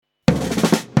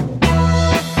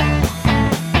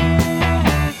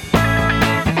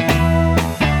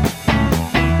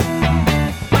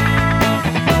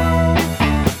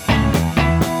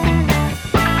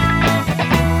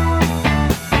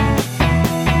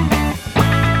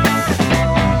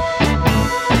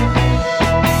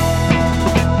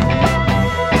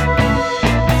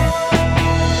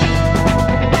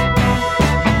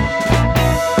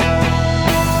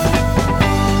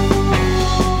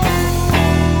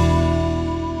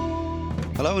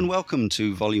Hello and welcome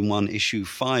to Volume 1, Issue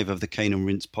 5 of the Cane and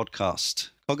Rinse podcast.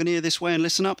 Cog an ear this way and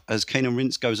listen up as Cane and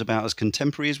Rinse goes about as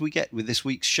contemporary as we get with this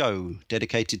week's show,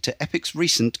 dedicated to Epic's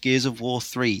recent Gears of War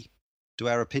 3. Do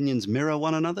our opinions mirror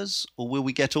one another's, or will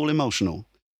we get all emotional?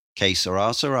 Que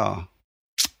sera, sera.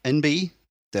 NB,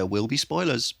 there will be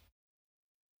spoilers.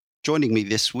 Joining me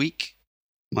this week,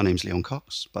 my name's Leon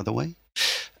Cox, by the way,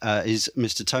 is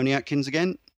Mr. Tony Atkins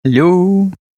again.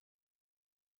 Hello.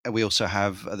 We also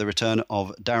have the return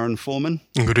of Darren Foreman.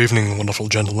 Good evening, wonderful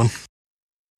gentlemen.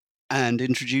 And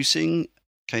introducing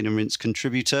Cane and Rinse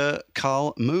contributor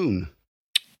Carl Moon.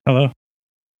 Hello.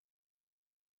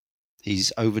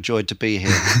 He's overjoyed to be here.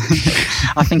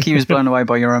 I think he was blown away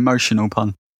by your emotional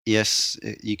pun. Yes,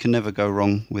 you can never go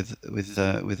wrong with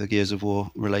a Gears of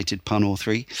War related pun or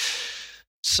three.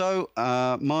 So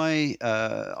I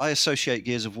associate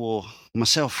Gears of War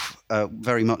myself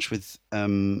very much with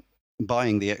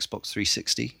buying the Xbox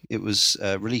 360. It was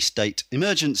release date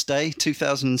Emergence Day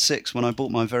 2006 when I bought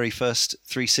my very first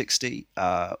 360.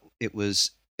 It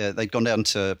was they'd gone down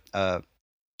to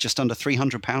just under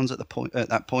 £300 at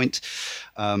that point.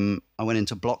 I went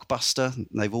into Blockbuster.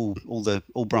 They've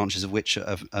all branches of which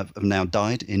have now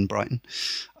died in Brighton,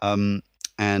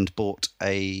 and bought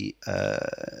a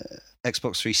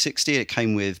Xbox 360. It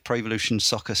came with Pro Evolution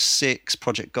Soccer 6,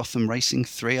 Project Gotham Racing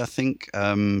 3, I think,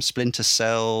 Splinter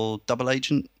Cell, Double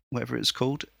Agent, whatever it's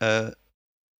called,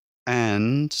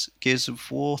 and Gears of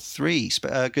War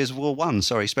 1,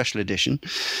 Special Edition.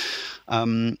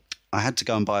 I had to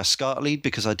go and buy a SCART lead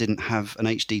because I didn't have an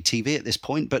HD TV at this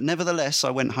point, but nevertheless,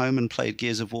 I went home and played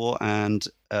Gears of War, and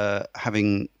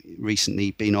having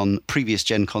recently been on previous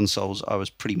gen consoles, I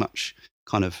was pretty much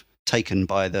kind of taken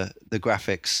by the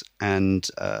graphics and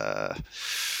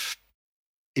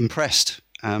impressed,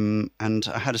 and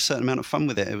I had a certain amount of fun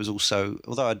with it. It was also,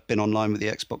 although I'd been online with the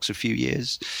Xbox a few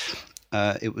years,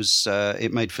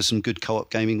 it made for some good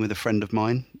co-op gaming with a friend of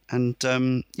mine, and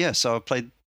so I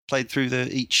played through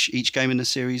each game in the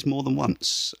series more than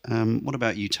once. What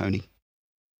about you, Tony?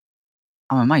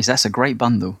 I'm amazed. That's a great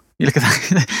bundle. You look at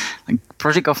that, like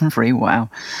Project Gotham 3. Wow.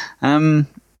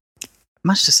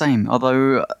 Much the same,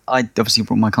 although I obviously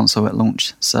brought my console at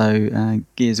launch, so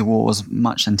Gears of War was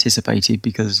much anticipated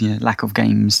because lack of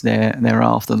games there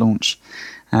after launch.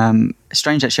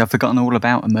 Strange, actually, I've forgotten all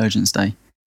about Emergence Day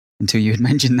until you had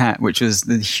mentioned that, which was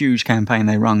the huge campaign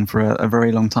they run for a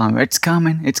very long time. It's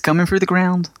coming through the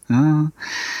ground.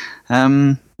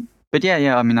 But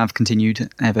yeah, I mean, I've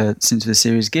continued ever since the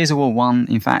series. Gears of War 1,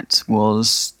 in fact,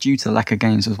 was, due to the lack of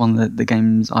games, was one of the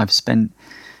games I've spent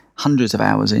hundreds of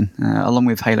hours in, along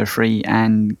with Halo 3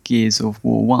 and Gears of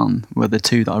War 1 were the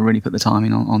two that I really put the time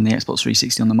in on the Xbox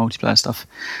 360 on the multiplayer stuff.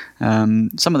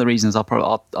 Some of the reasons I'll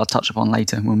touch upon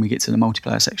later when we get to the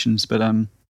multiplayer sections, but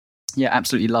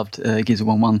absolutely loved Gears of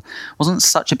War 1. Wasn't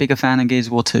such a big a fan of Gears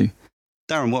of War 2.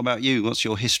 Darren, what about you? What's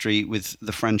your history with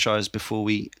the franchise before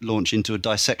we launch into a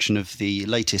dissection of the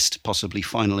latest, possibly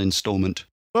final installment?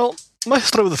 Well, my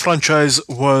history with the franchise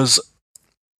was,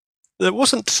 it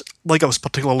wasn't like I was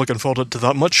particularly looking forward to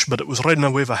that much, but it was riding a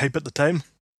wave of hype at the time,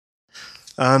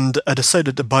 and I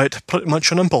decided to buy it pretty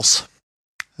much on impulse.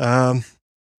 Not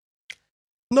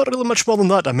really much more than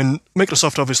that. I mean,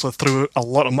 Microsoft obviously threw a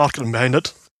lot of marketing behind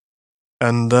it,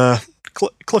 and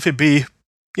Cliffy B,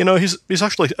 he's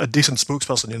actually a decent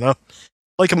spokesperson,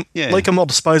 Like him or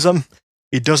despise him,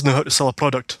 he does know how to sell a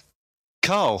product.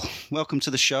 Carl, welcome to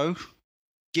the show.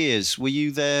 Gears, were you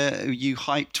there? Were you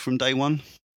hyped from day one?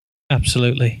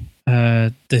 Absolutely.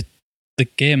 The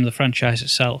game, the franchise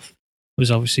itself,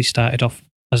 was obviously started off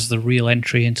as the real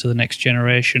entry into the next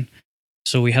generation.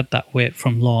 So we had that wait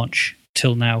from launch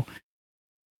till now.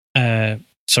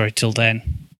 Till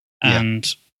then.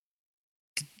 And,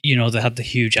 they had the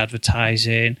huge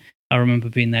advertising. I remember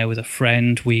being there with a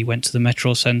friend. We went to the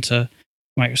Metro Centre.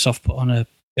 Microsoft put on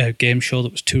a game show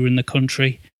that was touring the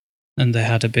country. And they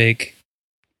had a big,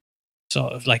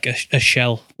 sort of like a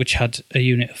shell, which had a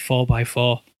unit of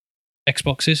 4x4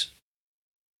 Xboxes,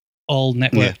 all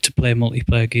networked to play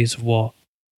multiplayer Gears of War.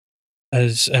 And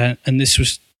this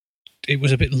was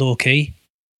a bit low key,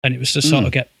 and it was to sort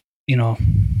of get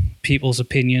people's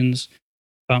opinions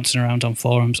bouncing around on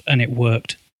forums, and it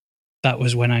worked. That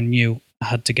was when I knew I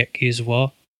had to get Gears of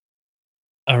War.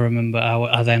 I remember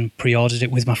I then pre-ordered it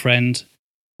with my friend.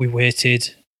 We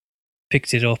waited,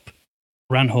 picked it up,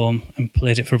 ran home and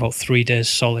played it for about 3 days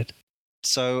solid.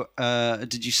 So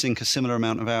did you sink a similar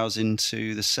amount of hours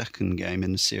into the second game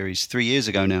in the series 3 years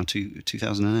ago now, to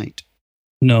 2008?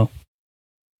 No.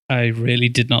 I really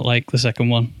did not like the second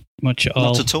one much at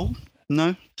all. Not at all?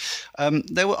 No,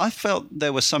 I felt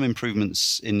there were some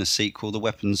improvements in the sequel. The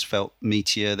weapons felt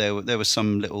meatier. There were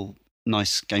some little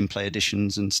nice gameplay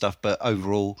additions and stuff, but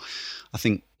overall, I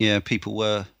think people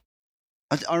were.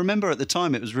 I remember at the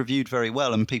time it was reviewed very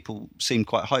well and people seemed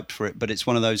quite hyped for it. But it's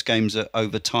one of those games that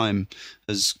over time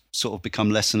has sort of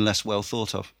become less and less well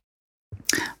thought of.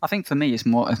 I think for me, it's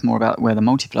more about where the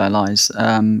multiplayer lies.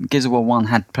 Gears of War 1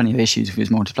 had plenty of issues with its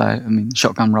multiplayer. I mean,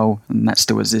 shotgun roll, and that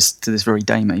still exists to this very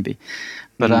day, maybe.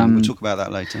 But we'll talk about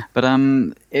that later. But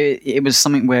it was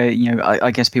something where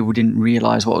I guess people didn't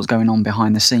realise what was going on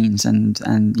behind the scenes, and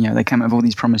they came up with all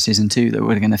these promises in 2 that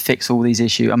were going to fix all these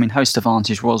issues. I mean, host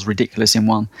advantage was ridiculous in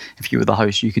 1. If you were the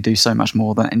host, you could do so much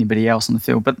more than anybody else on the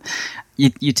field. But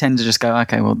you tend to just go,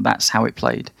 okay, well, that's how it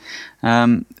played.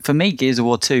 For me, Gears of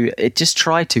War 2, it just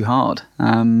tried too hard.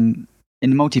 In the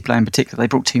multiplayer in particular, they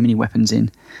brought too many weapons in.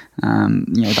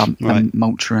 The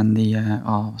Moltra and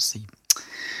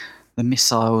the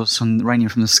missiles raining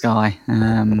from the sky.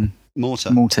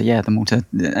 Mortar, yeah, the mortar,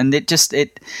 and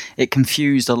it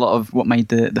confused a lot of what made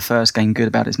the first game good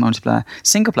about its multiplayer.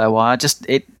 Single player wise,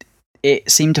 it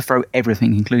seemed to throw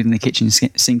everything, including the kitchen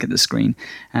sink, at the screen,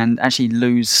 and actually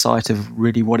lose sight of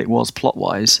really what it was plot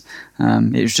wise.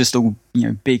 It was just all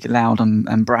big, loud,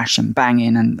 and brash and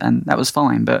banging, and that was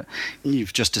fine. But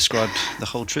you've just described the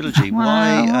whole trilogy. Well,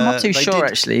 Why? I'm not too sure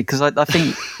actually, because I think that's I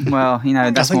think more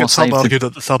it's hard safe to to argue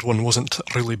that the third one wasn't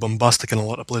really bombastic in a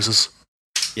lot of places.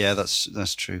 Yeah,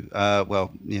 that's true.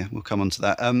 We'll come on to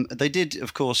that. They did,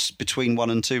 of course, between 1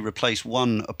 and 2, replace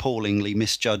one appallingly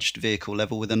misjudged vehicle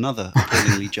level with another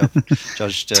appallingly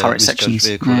misjudged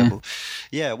vehicle level.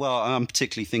 Yeah, well, I'm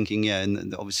particularly thinking,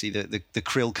 and obviously the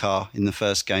Krill car in the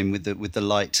first game with the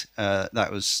light, that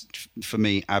was, for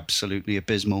me, absolutely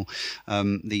abysmal.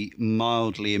 The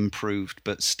mildly improved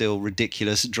but still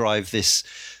ridiculous drive this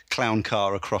clown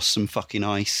car across some fucking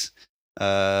ice.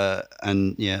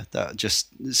 That just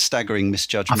staggering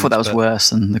misjudgment. I thought that was worse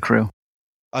than the Krill.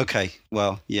 Okay,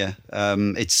 well,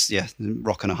 it's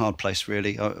rock and a hard place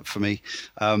really for me.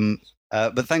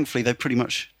 But thankfully, they've pretty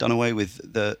much done away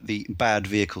with the bad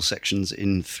vehicle sections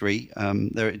in 3.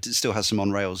 It still has some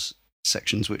on rails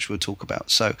sections which we'll talk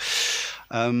about. So,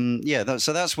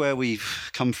 that's where we've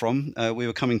come from. We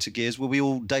were coming to Gears. Were we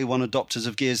all day one adopters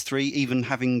of Gears 3, even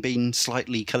having been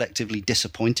slightly collectively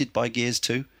disappointed by Gears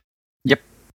 2? Yep.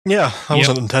 Yeah, I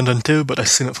wasn't intending to, but I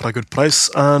seen it for a good price,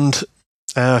 and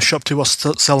Shop 2 was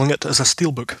selling it as a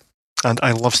steelbook, and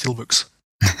I love steelbooks.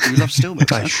 You love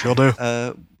steelbooks? I sure do.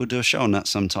 We'll do a show on that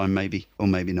sometime, maybe, or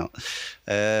maybe not.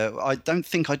 I don't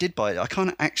think I did buy it. I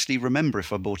can't actually remember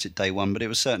if I bought it day one, but it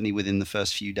was certainly within the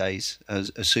first few days,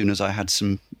 as soon as I had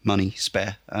some money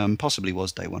spare. Possibly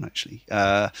was day one, actually.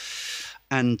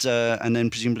 And then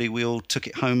presumably we all took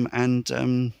it home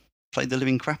and played the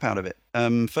living crap out of it.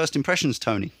 First impressions,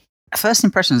 Tony? First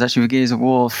impressions, actually, with Gears of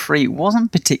War 3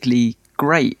 wasn't particularly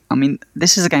great. I mean,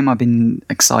 this is a game I've been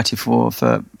excited for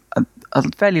a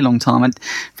fairly long time. And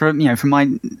from my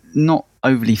not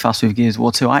overly fussed with Gears of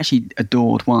War 2, I actually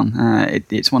adored 1.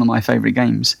 It's one of my favourite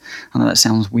games. I know that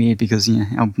sounds weird because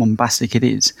how bombastic it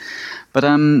is. But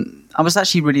I was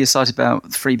actually really excited about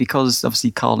 3 because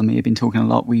obviously Carl and me have been talking a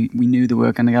lot. We knew that we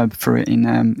were going to go for it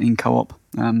in co-op.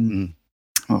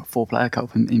 Or 4-player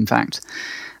co-op, in fact.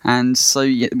 And so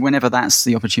whenever that's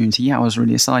the opportunity, I was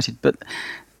really excited. But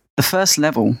the first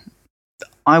level,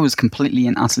 I was completely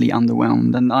and utterly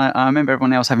underwhelmed. And I remember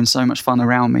everyone else having so much fun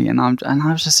around me. And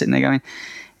I was just sitting there going,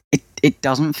 it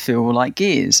doesn't feel like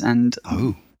Gears. And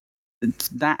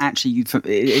that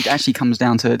actually comes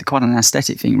down to quite an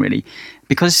aesthetic thing, really,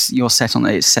 because it's set on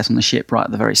the ship right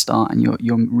at the very start, and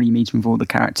you're re-meeting with all the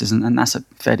characters, and that's a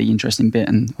fairly interesting bit,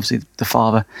 and obviously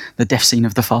the death scene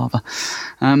of the father.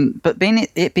 But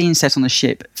being set on the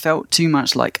ship felt too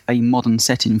much like a modern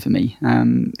setting for me.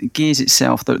 Gears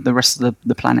itself, the rest of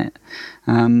the planet.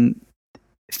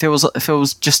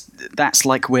 Feels just that's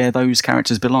like where those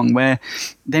characters belong, where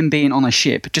them being on a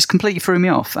ship just completely threw me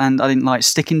off, and I didn't like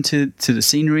sticking to the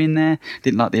scenery in there,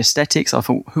 didn't like the aesthetics. I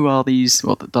thought, who are these?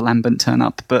 Well, the Lambent turn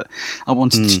up, but I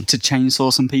wanted to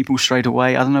chainsaw some people straight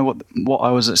away. I don't know what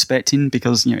I was expecting,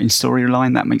 because in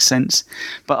storyline that makes sense,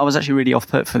 but I was actually really off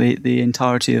put for the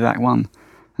entirety of Act 1.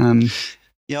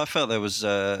 Yeah, I felt there was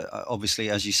obviously,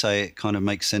 as you say, it kind of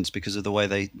makes sense because of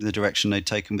the direction they'd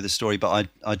taken with the story, but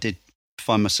I did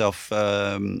find myself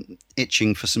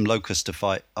itching for some locusts to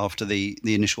fight after the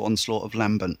initial onslaught of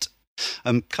Lambent.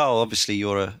 Carl, obviously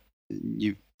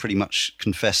you pretty much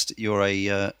confessed you're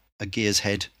a Gears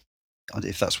head,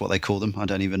 if that's what they call them. I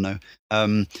don't even know.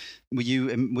 Were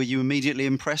you immediately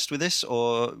impressed with this,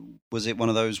 or was it one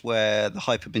of those where the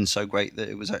hype had been so great that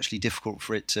it was actually difficult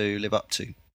for it to live up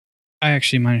to? I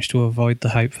actually managed to avoid the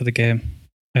hype for the game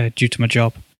due to my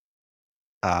job.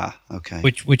 Ah, okay.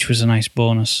 Which was a nice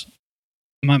bonus.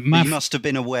 You must have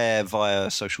been aware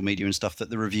via social media and stuff that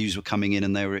the reviews were coming in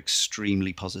and they were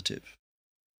extremely positive.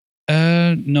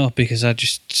 No, because I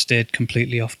just stayed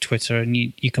completely off Twitter, and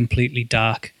you're completely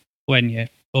dark when you're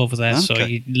over there, Okay. so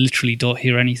you literally don't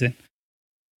hear anything.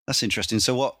 That's interesting.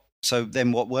 So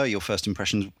then what were your first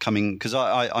impressions coming? Because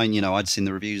I'd seen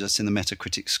the reviews, I'd seen the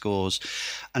Metacritic scores,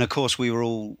 and of course we were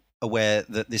all aware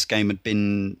that this game had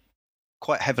been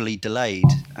quite heavily delayed,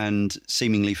 and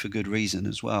seemingly for good reason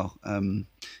as well.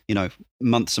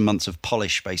 Months and months of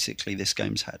polish basically this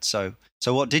game's had. So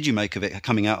what did you make of it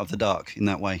coming out of the dark in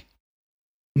that way?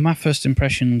 My first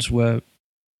impressions were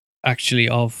actually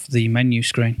of the menu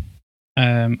screen,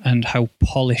 and how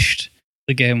polished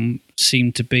the game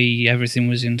seemed to be. Everything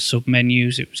was in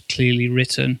sub-menus. It was clearly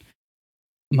written.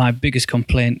 My biggest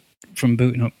complaint from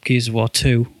booting up Gears of War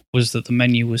 2 was that the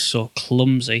menu was so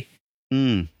clumsy.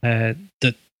 That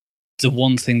the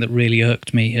one thing that really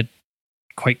irked me had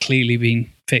quite clearly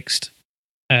been fixed.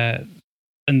 And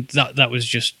that was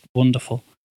just wonderful.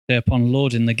 Upon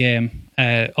loading the game,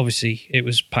 obviously it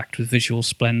was packed with visual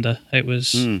splendor. It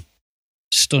was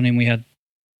stunning. We had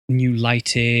new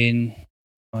lighting.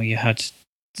 You had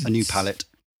a new palette.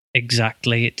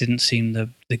 Exactly. It didn't seem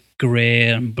the grey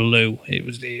and blue.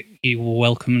 You were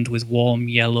welcomed with warm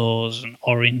yellows and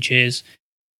oranges.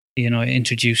 It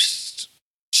introduced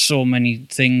so many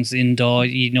things indoor.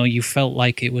 You felt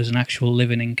like it was an actual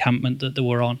living encampment that they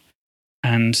were on.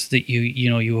 And that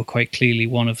you were quite clearly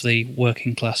one of the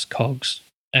working class cogs.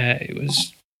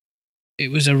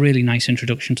 It was a really nice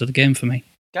introduction to the game for me.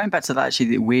 Going back to that,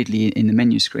 actually, weirdly in the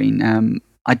menu screen,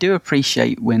 I do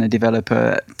appreciate when a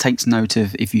developer takes note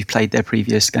of if you've played their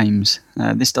previous games.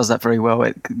 This does that very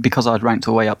well. Because I'd ranked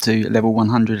all the way up to level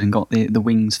 100 and got the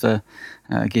wings for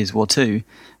Gears of War 2.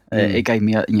 It gave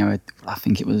me I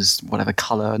think it was whatever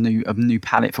colour, a new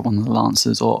palette for one of the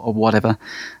Lancers or whatever,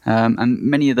 and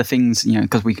many of the things,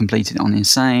 because we completed it on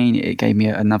Insane, it gave me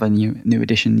another new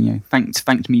addition.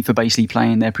 Thanked me for basically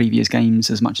playing their previous games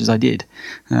as much as I did.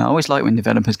 I always like when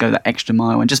developers go that extra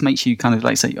mile and just makes you kind of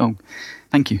like say, oh,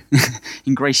 thank you,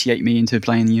 ingratiate me into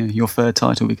playing your third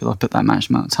title because I put that much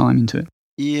amount of time into it.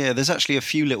 Yeah, there's actually a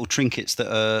few little trinkets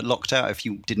that are locked out if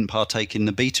you didn't partake in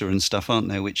the beta and stuff, aren't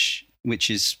there? Which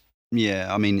is,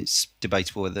 yeah, I mean, it's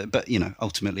debatable whether, but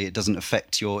ultimately it doesn't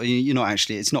affect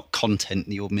it's not content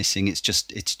that you're missing. It's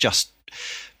just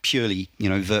purely,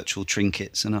 virtual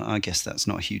trinkets. And I guess that's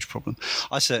not a huge problem.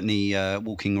 I certainly,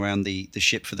 walking around the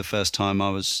ship for the first time, I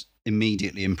was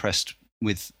immediately impressed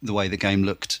with the way the game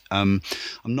looked. I'm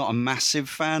not a massive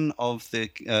fan of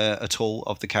at all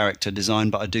of the character design,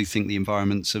 but I do think the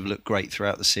environments have looked great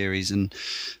throughout the series, and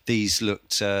these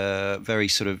looked very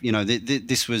sort of,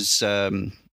 this was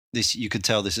this, you could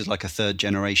tell this is like a third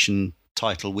generation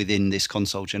title within this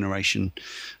console generation.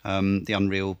 The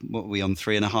Unreal, what were we on,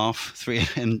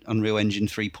 3.5, Unreal Engine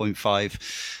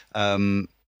 3.5.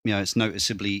 It's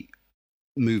noticeably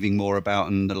moving more about,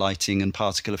 and the lighting and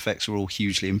particle effects are all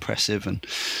hugely impressive, and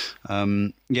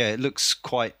it looks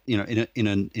quite, in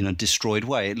a destroyed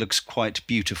way, it looks quite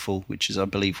beautiful, which is, I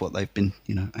believe, what they've been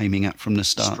aiming at from the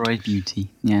start. Destroyed beauty.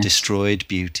 Yeah. Destroyed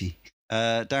beauty.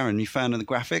 Darren, you fan of the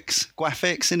graphics,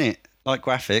 innit? Like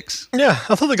graphics? Yeah,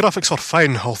 I thought the graphics were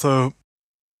fine, although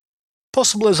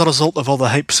possibly as a result of all the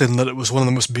hype saying that it was one of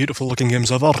the most beautiful looking games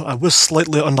ever, I was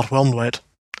slightly underwhelmed by it.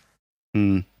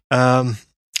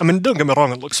 I mean, don't get me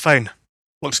wrong, it looks fine.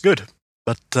 Looks good.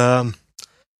 But, I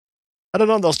don't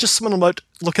know, there's just something about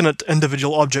looking at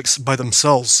individual objects by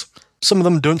themselves. Some of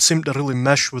them don't seem to really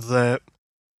mesh with the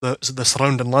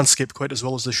surrounding landscape quite as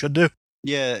well as they should do.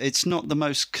 Yeah, it's not the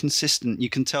most consistent. You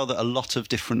can tell that a lot of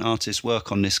different artists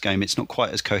work on this game. It's not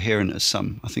quite as coherent as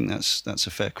some. I think that's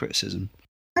a fair criticism.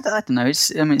 I don't know.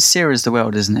 It's Sarah's the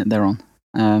world, isn't it? They're on.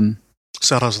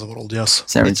 Sarah's the world, yes.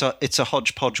 It's a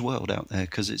hodgepodge world out there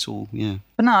because it's all, yeah.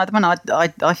 But no,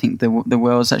 I think the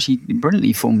world's actually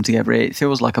brilliantly formed together. It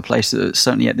feels like a place that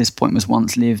certainly at this point was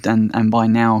once lived and by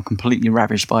now completely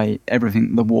ravaged by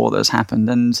everything, the war that's happened.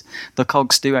 And the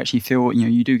cogs do actually feel,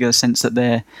 you do get a sense that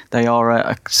they are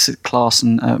a class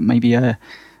and maybe a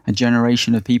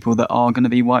generation of people that are going to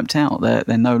be wiped out.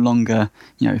 They're no longer,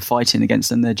 fighting against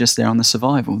them. They're just there on the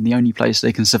survival. The only place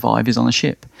they can survive is on a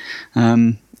ship.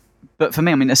 But for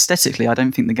me, I mean, aesthetically, I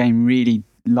don't think the game really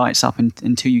lights up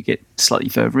until you get slightly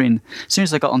further in. As soon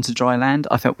as I got onto dry land,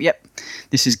 I felt, yep,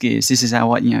 this is Gears. This is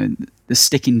how the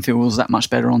sticking feels that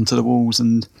much better onto the walls,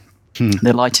 and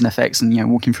The lighting effects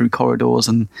and walking through corridors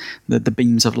and the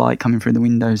beams of light coming through the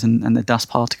windows and the dust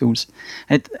particles.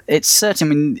 It's certain.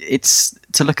 I mean, it's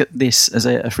to look at this as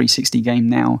a 360 game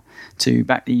now to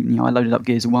back. I loaded up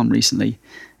Gears of 1 recently.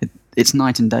 It's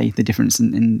night and day the difference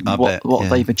in what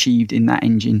they've achieved in that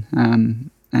engine.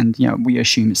 And we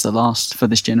assume it's the last for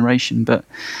this generation, but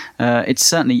it's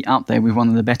certainly up there with one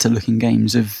of the better looking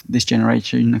games of this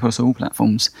generation across all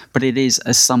platforms. But it is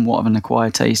a somewhat of an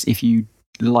acquired taste if you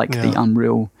like the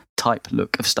Unreal type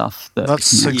look of stuff.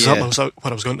 That's exactly what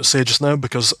I was going to say just now,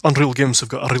 because Unreal games have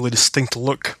got a really distinct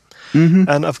look. Mm-hmm.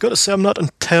 And I've got to say, I'm not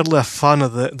entirely a fan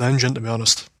of the engine, to be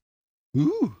honest.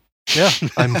 Ooh. Yeah,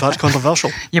 I'm that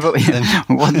controversial. Yeah, but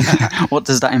what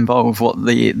does that involve? What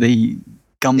the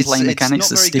gunplay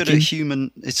mechanics? It's not very good at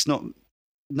human. It's not.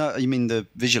 No, you mean the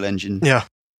visual engine? Yeah.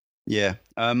 Yeah.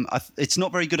 It's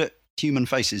not very good at human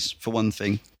faces, for one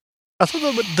thing. I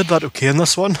thought they did that okay in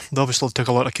this one. They obviously took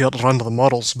a lot of care to render the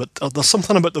models, but there's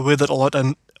something about the way that a lot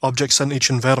of objects in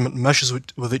each environment meshes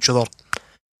with each other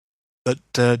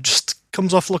that just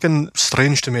comes off looking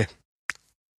strange to me.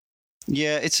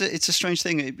 Yeah, it's a strange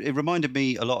thing. It reminded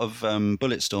me a lot of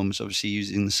Bulletstorm, obviously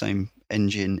using the same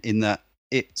engine, in that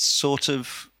it's sort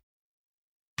of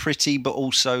pretty, but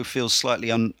also feels slightly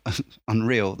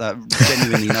unreal. That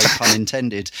genuinely, no pun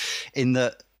intended, in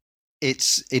that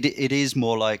it is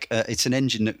more like it's an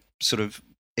engine that sort of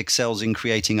excels in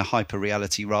creating a hyper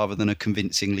reality rather than a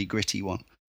convincingly gritty one.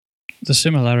 The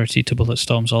similarity to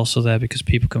Bulletstorm's also there because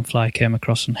People Can Fly came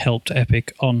across and helped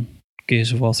Epic on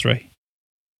Gears of War 3.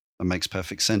 That makes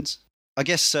perfect sense. I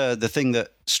guess the thing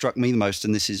that struck me the most,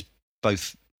 and this is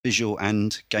both visual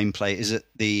and gameplay, is that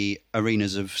the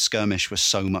arenas of skirmish were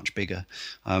so much bigger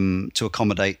to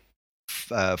accommodate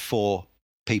 4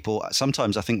 people.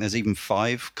 Sometimes I think there's even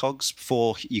 5 cogs.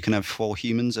 You can have 4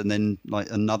 humans and then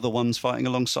like another one's fighting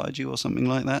alongside you or something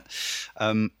like that.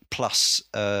 Plus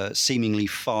seemingly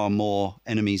far more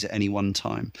enemies at any one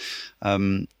time.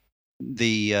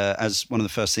 As one of the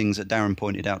first things that Darren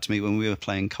pointed out to me when we were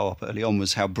playing co-op early on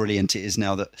was how brilliant it is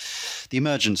now that the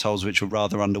emergence holes, which were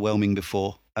rather underwhelming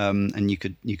before, and you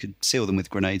could seal them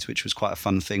with grenades, which was quite a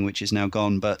fun thing, which is now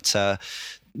gone, but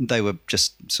they were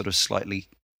just sort of slightly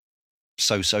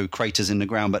so craters in the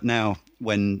ground. But now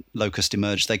when Locust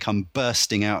emerged, they come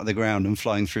bursting out of the ground and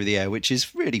flying through the air, which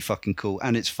is really fucking cool,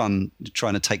 and it's fun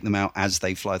trying to take them out as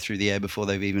they fly through the air before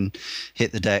they've even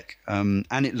hit the deck. And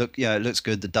it looks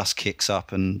good. The dust kicks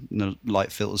up and the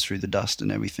light filters through the dust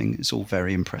and everything. It's all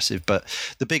very impressive, but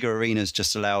the bigger arenas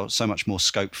just allow so much more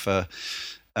scope for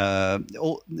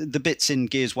all the bits in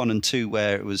Gears 1 and 2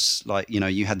 where it was like,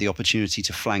 you had the opportunity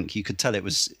to flank. You could tell it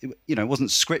was, it wasn't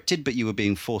scripted, but you were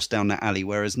being forced down that alley.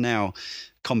 Whereas now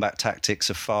combat tactics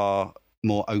are far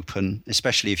more open,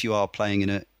 especially if you are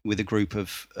playing with a group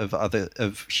of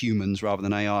humans rather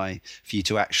than AI, for you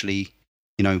to actually,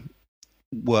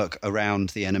 work around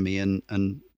the enemy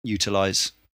and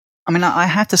utilize. I mean, I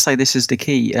have to say this is the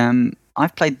key.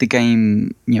 I've played the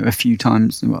game, a few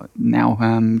times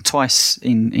now, twice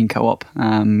in co-op.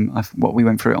 We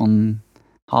went through it on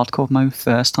hardcore mode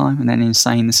first time, and then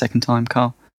insane the second time,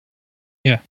 Carl.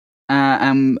 Yeah.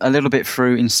 And a little bit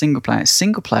through in single player.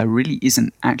 Single player really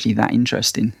isn't actually that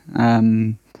interesting.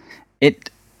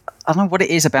 I don't know what it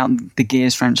is about the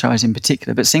Gears franchise in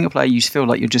particular, but single player, you feel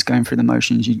like you're just going through the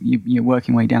motions. You're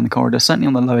working way down the corridor. Certainly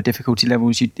on the lower difficulty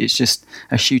levels, it's just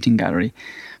a shooting gallery.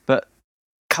 But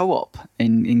co-op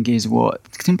in Gears of War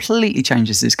completely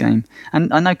changes this game.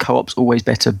 And I know co-op's always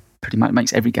better, pretty much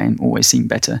makes every game always seem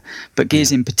better. But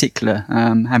Gears in particular,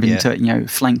 having to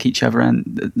flank each other,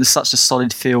 and there's such a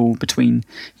solid feel between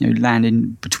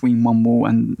landing between one wall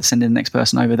and sending the next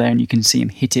person over there, and you can see them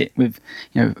hit it with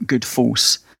good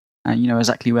force.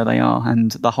 Exactly where they are,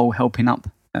 and the whole helping up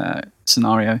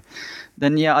scenario.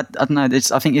 Then I don't know.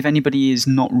 I think if anybody is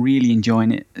not really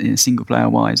enjoying it single player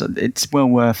wise, it's well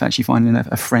worth actually finding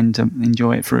a friend to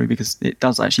enjoy it through, because it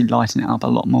does actually lighten it up a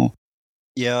lot more.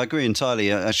 Yeah, I agree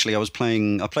entirely. Actually,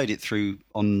 I played it through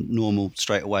on normal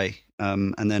straight away,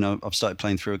 and then I've started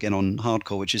playing through again on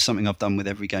hardcore, which is something I've done with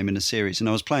every game in the series. And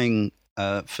I was playing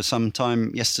for some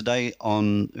time yesterday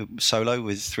on solo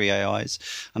with 3 AIs,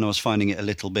 and I was finding it a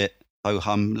little bit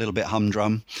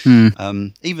humdrum.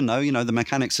 Even though the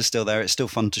mechanics are still there, it's still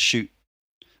fun to shoot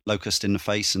Locust in the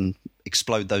face and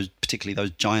explode particularly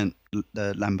those giant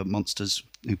Lambert monsters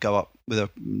who go up with a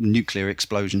nuclear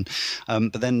explosion.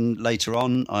 But then later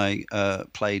on, I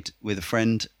played with a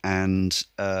friend, and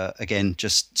again,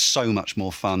 just so much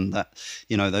more fun. That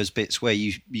those bits where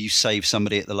you save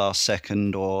somebody at the last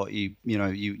second, or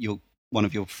you're one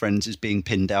of your friends is being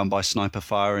pinned down by sniper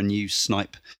fire and you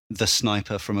snipe the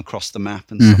sniper from across the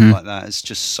map and stuff like that. It's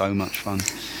just so much fun.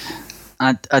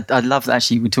 I love that.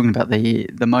 Actually, we're talking about the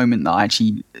moment that I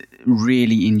actually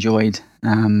really enjoyed,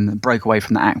 broke away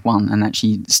from the Act 1 and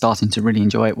actually starting to really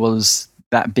enjoy it, was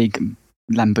that big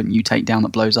Lambent you take down that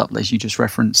blows up, as you just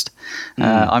referenced.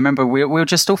 I remember we were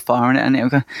just still firing it, and it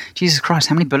would go, Jesus Christ,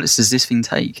 how many bullets does this thing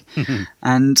take?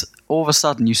 And all of a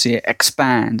sudden you see it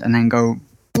expand and then go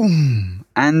boom.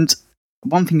 And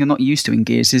one thing you're not used to in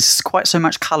Gears is quite so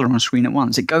much colour on screen at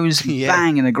once. It goes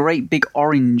bang in a great big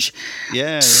orange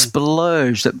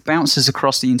splurge that bounces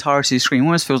across the entirety of the screen. It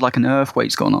almost feels like an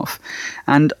earthquake's gone off.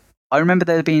 And I remember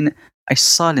there being a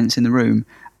silence in the room,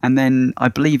 and then I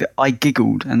believe I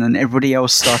giggled, and then everybody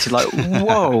else started like,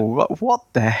 whoa, what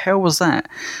the hell was that?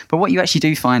 But what you actually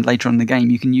do find later on in the game,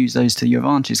 you can use those to your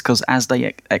advantage, because as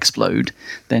they explode,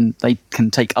 then they can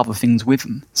take other things with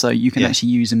them. So you can actually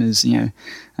use them as,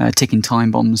 ticking time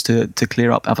bombs to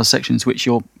clear up other sections, which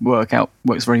your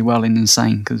works very well in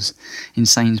Insane, because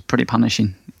Insane's pretty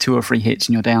punishing. 2 or 3 hits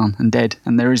and you're down and dead,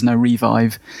 and there is no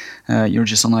revive. You're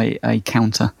just on a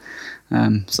counter.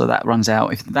 So that runs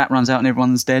out. If that runs out and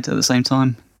everyone's dead at the same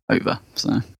time, over. So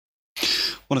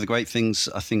one of the great things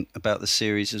I think about the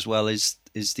series as well is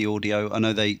the audio. I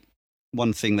know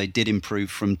one thing they did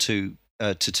improve from 2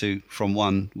 to 2 from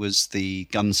 1 was the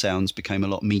gun sounds became a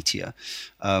lot meatier,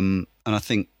 and I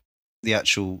think the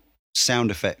actual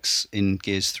sound effects in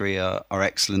Gears 3 are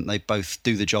excellent. They both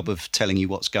do the job of telling you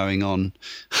what's going on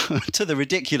to the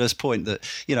ridiculous point that,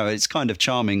 it's kind of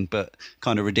charming but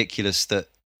kind of ridiculous that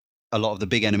a lot of the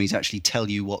big enemies actually tell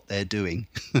you what they're doing.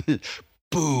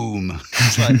 Boom.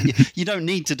 It's like, you don't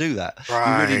need to do that.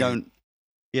 Right. You really don't.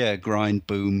 Yeah, grind,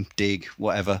 boom, dig,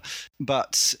 whatever.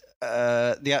 But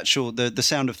the actual the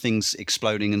sound of things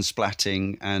exploding and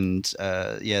splatting, and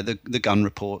the gun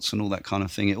reports and all that kind of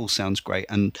thing, it all sounds great.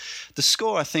 And the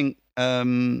score, I think,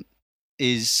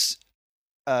 is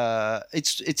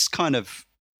it's kind of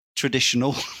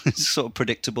traditional. It's sort of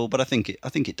predictable, but I think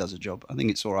it does a job. I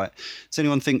think it's all right. Does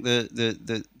anyone think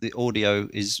the audio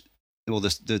is, or the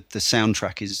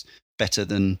soundtrack is better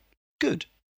than good?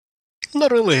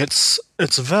 Not really. It's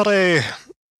very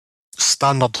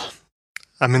standard.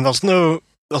 I mean, there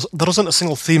isn't a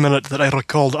single theme in it that I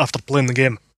recalled after playing the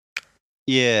game.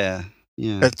 Yeah.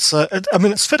 It's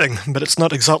it's fitting, but it's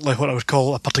not exactly what I would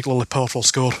call a particularly powerful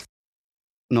score.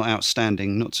 Not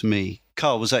outstanding, not to me.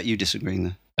 Carl, was that you disagreeing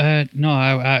there? No,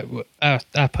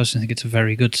 I personally think it's a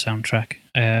very good soundtrack.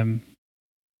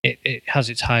 It has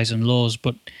its highs and lows,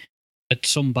 but at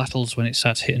some battles when it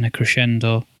starts hitting a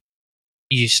crescendo,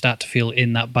 you start to feel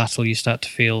in that battle, you start to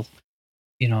feel,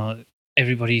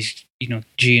 everybody's,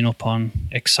 geeing up on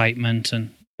excitement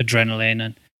and adrenaline,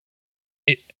 and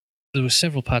there were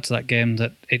several parts of that game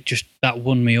that that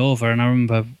won me over. And I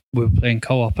remember we were playing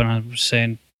co-op and I was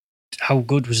saying how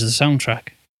good was the soundtrack.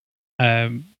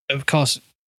 Of course,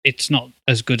 it's not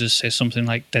as good as, say, something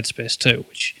like Dead Space 2,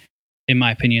 which, in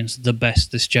my opinion, is the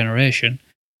best this generation,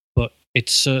 but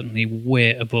it's certainly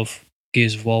way above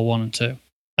Gears of War 1 and 2.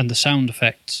 And the sound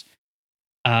effects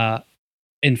are,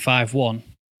 in 5.1,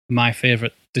 my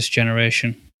favourite this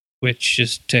generation, which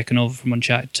is taken over from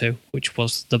Uncharted 2, which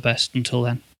was the best until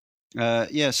then.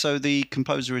 So the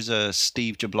composer is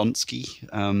Steve Jablonski.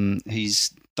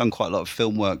 He's done quite a lot of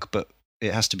film work, but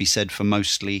it has to be said for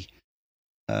mostly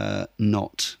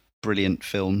not brilliant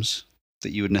films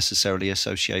that you would necessarily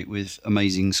associate with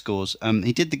amazing scores.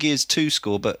 He did the Gears 2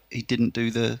 score, but he didn't do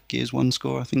the Gears 1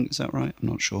 score, I think. Is that right? I'm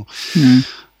not sure.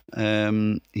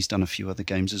 He's done a few other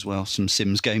games as well, some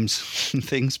Sims games and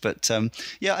things. But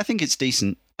I think it's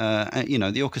decent.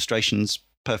 The orchestration's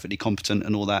perfectly competent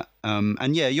and all that.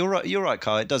 And yeah, you're right,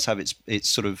 Kai. It does have its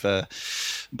sort of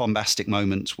bombastic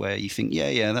moments where you think,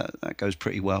 that goes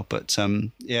pretty well. But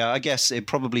I guess it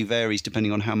probably varies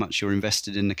depending on how much you're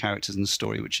invested in the characters and the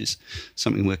story, which is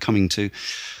something we're coming to.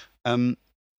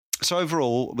 So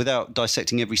overall, without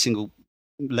dissecting every single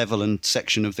level and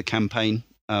section of the campaign,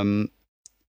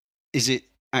 is it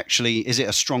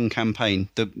a strong campaign?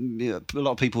 A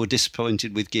lot of people were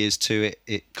disappointed with Gears 2.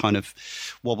 It kind of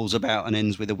wobbles about and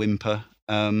ends with a whimper.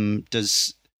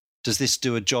 Does this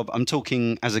do a job? I'm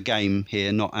talking as a game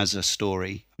here, not as a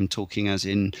story. I'm talking as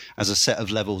a set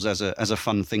of levels, as a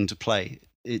fun thing to play.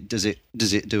 Does it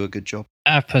do a good job?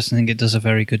 I personally think it does a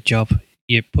very good job.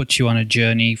 It puts you on a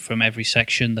journey from every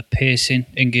section. The pacing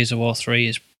in Gears of War 3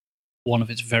 is one of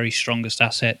its very strongest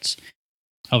assets.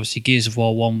 Obviously, Gears of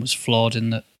War 1 was flawed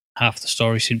in that half the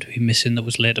story seemed to be missing that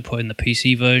was later put in the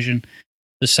PC version.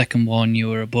 The second one, you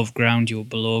were above ground, you were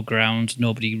below ground.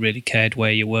 Nobody really cared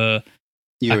where you were.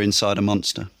 You're inside a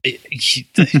monster.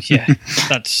 Yeah,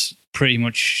 that's pretty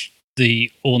much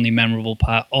the only memorable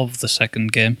part of the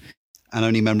second game. And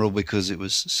only memorable because it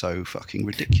was so fucking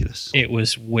ridiculous. It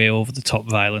was way over the top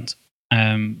violent.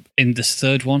 In this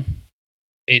third one,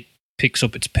 it picks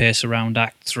up its pace around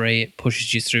Act 3. It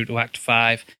pushes you through to Act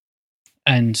 5.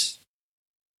 And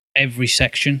every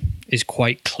section is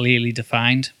quite clearly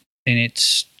defined in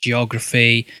its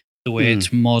geography, the way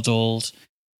it's modelled,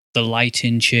 the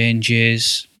lighting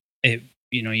changes.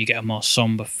 You get a more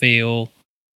somber feel.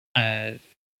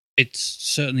 It's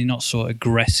certainly not so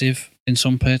aggressive in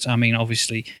some parts. I mean,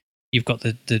 obviously, you've got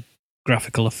the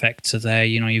graphical effects are there.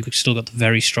 You've still got the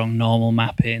very strong normal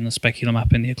mapping, the specular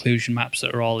mapping, the occlusion maps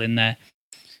that are all in there.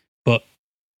 But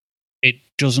it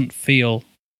doesn't feel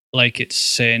like it's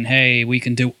saying, hey, we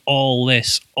can do all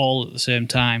this all at the same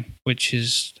time, which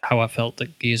is how I felt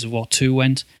that Gears of War 2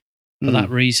 went. For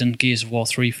that reason, Gears of War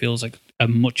 3 feels like a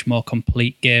much more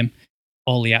complete game.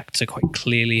 All the acts are quite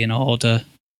clearly in order.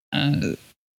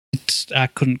 I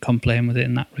couldn't complain with it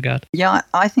in that regard. Yeah,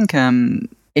 I think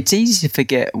it's easy to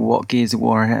forget what Gears of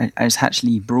War has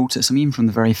actually brought us. I mean, even from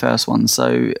the very first one.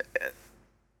 So,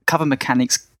 cover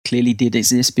mechanics clearly did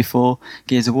exist before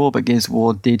Gears of War, but Gears of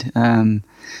War did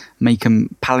make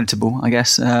them palatable, I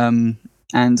guess. And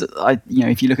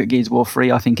if you look at Gears of War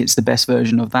 3, I think it's the best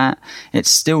version of that.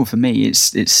 It's still, for me,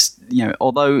 it's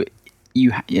although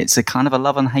it's a kind of a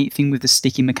love and hate thing with the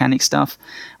sticky mechanic stuff.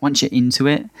 Once you're into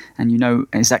it and you know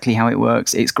exactly how it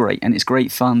works, it's great, and it's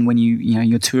great fun when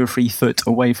you're 2 or 3 foot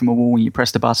away from a wall and you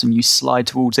press the button, you slide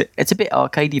towards it. It's a bit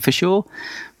arcadey for sure,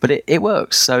 but it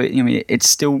works. So it's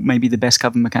still maybe the best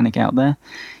cover mechanic out there.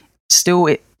 Still,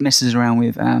 it messes around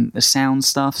with the sound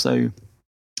stuff. So,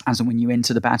 as in when you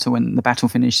enter the battle, when the battle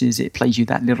finishes, it plays you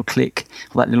that little click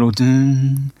or that little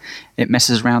ding. It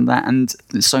messes around that, and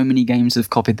so many games have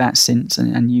copied that since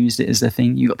and used it as their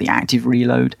thing. You got the active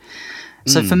reload.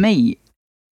 So for me,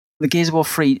 the Gears of War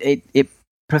 3, it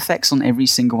perfects on every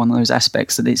single one of those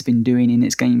aspects that it's been doing in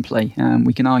its gameplay.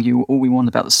 We can argue all we want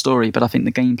about the story, but I think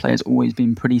the gameplay has always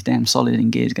been pretty damn solid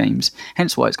in Gears games.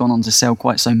 Hence why it's gone on to sell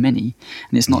quite so many.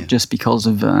 And it's not just because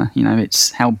of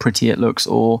it's how pretty it looks,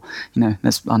 or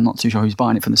I'm not too sure who's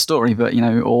buying it for the story, but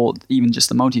or even just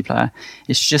the multiplayer.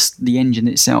 It's just the engine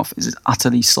itself is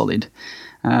utterly solid.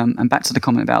 And back to the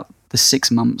comment about the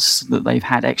 6 months that they've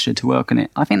had extra to work on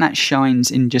it, I think that shines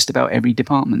in just about every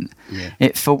department.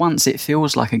 Yeah. For once, it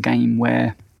feels like a game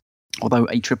where, although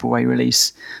a AAA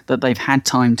release, that they've had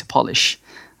time to polish.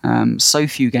 So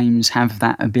few games have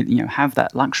that have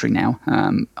that luxury now.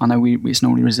 I know it's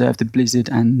normally reserved to Blizzard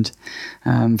and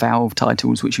Valve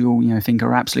titles, which we all think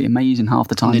are absolutely amazing half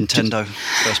the time. Nintendo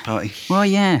first party. Well,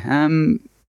 yeah.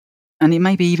 And it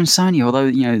may be even Sony, although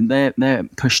they're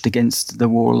pushed against the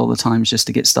wall a lot of the times just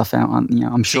to get stuff out.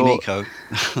 I'm sure. Team Eco,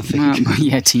 I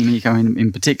think. Team Eco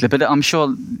in particular. But I'm sure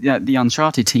the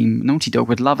Uncharted team, Naughty Dog,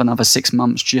 would love another 6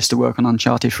 months just to work on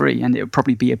Uncharted 3, and it would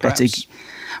probably be a better.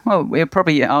 Well, it would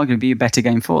probably arguably be a better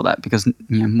game for that, because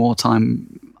more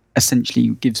time essentially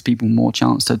gives people more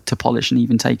chance to polish and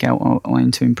even take out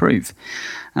or to improve.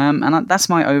 And that's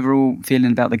my overall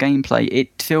feeling about the gameplay.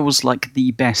 It feels like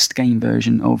the best game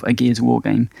version of a Gears of War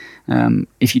game.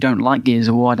 If you don't like Gears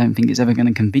of War, I don't think it's ever going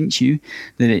to convince you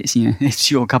that it's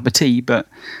it's your cup of tea. But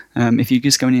if you're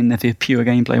just going in there for pure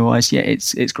gameplay wise, yeah,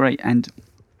 it's great. And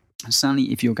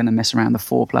certainly if you're going to mess around the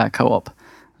 4-player co-op,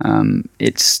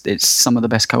 it's some of the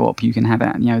best co-op you can have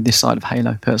at this side of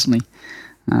Halo personally.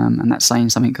 And that's saying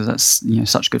something, because that's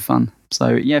such good fun. So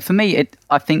yeah, for me,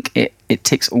 I think it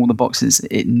ticks all the boxes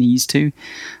it needs to.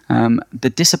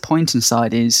 The disappointing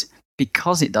side is,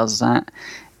 because it does that,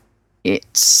 it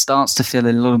starts to feel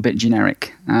a little bit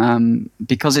generic.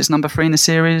 Because it's number 3 in the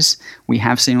series, we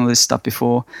have seen all this stuff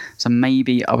before. So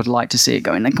maybe I would like to see it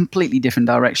go in a completely different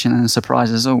direction and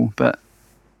surprise us all. But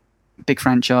big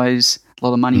franchise, a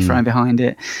lot of money thrown behind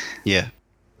it. Yeah.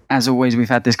 As always, we've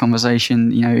had this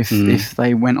conversation. If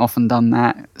they went off and done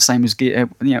that, same as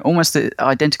almost the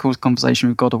identical conversation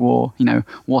with God of War.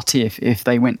 What if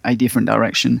they went a different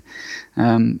direction?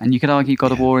 And you could argue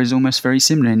God of War is almost very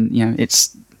similar.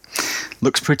 It's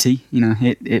looks pretty.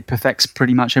 It perfects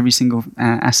pretty much every single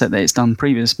asset that it's done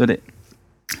previous, but it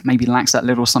maybe lacks that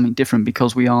little something different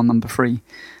because we are number 3.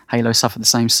 Halo suffered the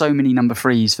same. So many number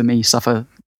 3s for me suffer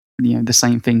the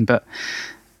same thing. But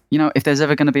if there's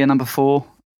ever going to be a number 4.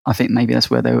 I think maybe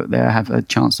that's where they have a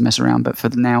chance to mess around. But for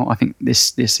now, I think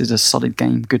this is a solid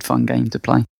game, good fun game to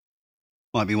play.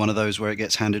 Might be one of those where it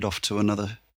gets handed off to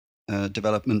another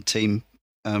development team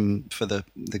for the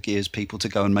Gears people to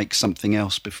go and make something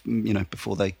else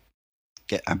before they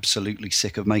get absolutely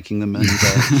sick of making them, and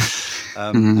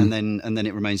then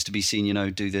it remains to be seen.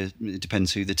 It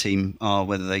depends who the team are,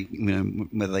 whether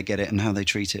they get it and how they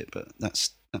treat it. But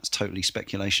that's totally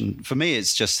speculation. For me,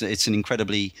 it's an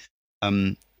incredibly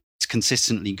it's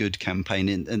consistently good campaign,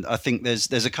 and I think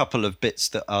there's a couple of bits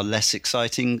that are less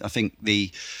exciting. I think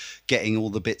the getting all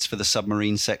the bits for the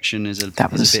submarine section is a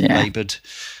bit laboured.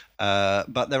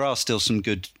 But there are still some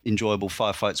good, enjoyable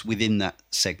firefights within that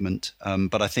segment.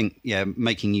 But I think,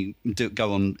 making you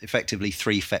go on effectively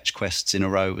 3 fetch quests in a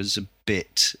row was a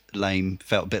bit lame,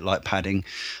 felt a bit like padding.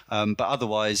 But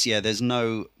otherwise, there's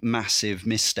no massive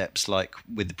missteps like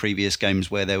with the previous games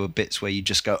where there were bits where you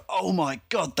just go, oh my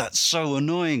God, that's so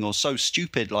annoying or so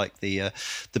stupid, like the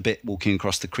bit walking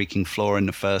across the creaking floor in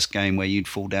the first game where you'd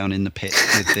fall down in the pit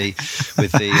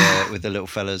with the little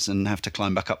fellas and have to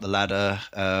climb back up the ladder.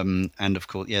 And of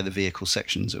course, the vehicle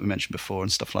sections that we mentioned before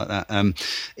and stuff like that.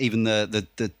 Even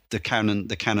the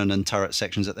cannon and turret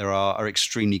sections that there are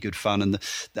extremely good fun, and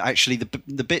actually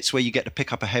the bits where you get to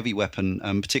pick up a heavy weapon,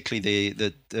 particularly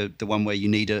the one where you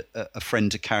need a friend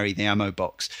to carry the ammo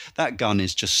box. That gun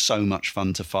is just so much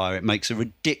fun to fire. It makes a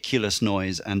ridiculous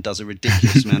noise and does a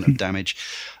ridiculous amount of damage.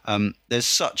 There's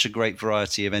such a great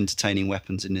variety of entertaining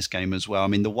weapons in this game as well. I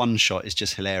mean, the one shot is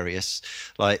just hilarious.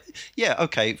 Like,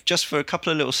 okay, just for a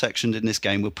couple of little sections in this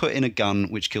game, we'll put in a gun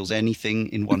which kills anything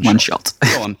in one shot.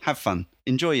 Go on, have fun,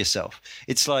 enjoy yourself.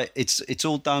 It's like it's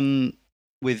all done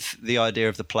with the idea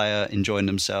of the player enjoying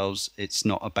themselves. It's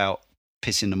not about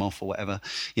pissing them off or whatever.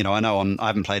 I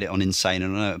haven't played it on Insane,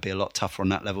 and I know it'd be a lot tougher on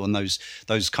that level, and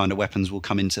those kind of weapons will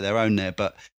come into their own there.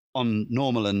 But on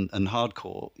normal and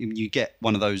hardcore, you get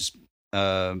one of those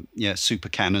super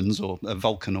cannons or a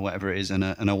Vulcan or whatever it is, and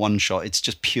a one shot. It's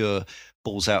just pure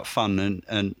balls out fun,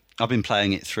 and I've been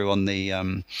playing it through on the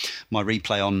my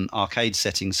replay on arcade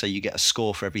settings, so you get a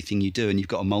score for everything you do, and you've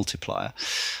got a multiplier.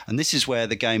 And this is where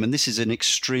the game, and this is an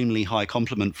extremely high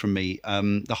compliment from me,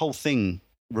 the whole thing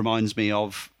reminds me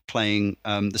of playing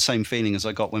the same feeling as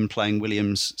I got when playing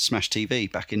Williams' Smash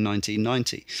TV back in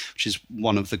 1990, which is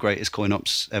one of the greatest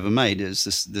coin-ops ever made.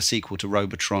 It's the sequel to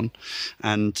Robotron,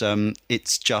 and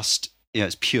it's just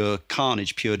it's pure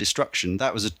carnage, pure destruction.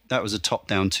 That was a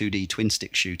top-down 2D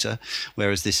twin-stick shooter,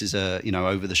 whereas this is a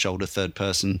over-the-shoulder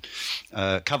third-person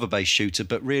cover-based shooter.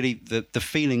 But really, the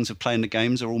feelings of playing the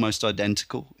games are almost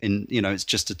identical. It's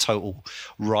just a total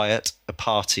riot, a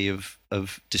party of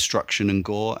destruction and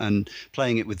gore, and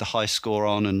playing it with the high score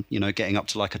on, and getting up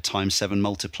to like a ×7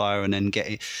 multiplier, and then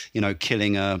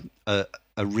killing a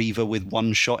Reaver with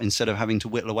one shot instead of having to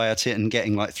whittle away at it and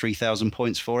getting like 3,000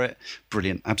 points for it.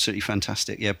 Brilliant, absolutely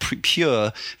fantastic.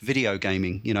 Pure video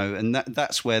gaming, and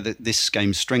that's where this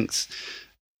game's strengths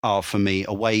are for me,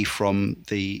 away from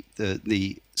the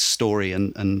story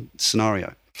and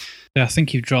scenario. I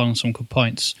think you've drawn some good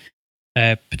points,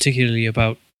 particularly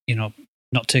about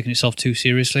not taking itself too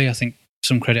seriously. I think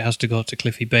some credit has to go to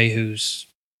Cliffy Bay, who's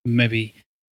maybe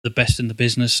the best in the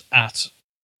business at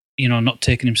not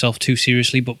taking himself too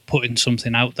seriously, but putting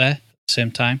something out there at the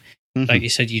same time. Mm-hmm. Like you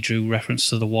said, you drew reference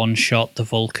to the one shot, the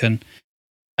Vulcan.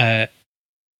 And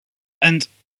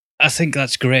I think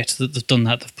that's great that they've done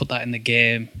that. They've put that in the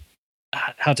game,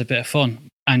 had a bit of fun.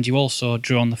 And you also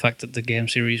drew on the fact that the game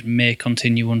series may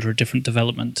continue under a different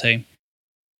development team.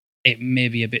 It may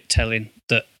be a bit telling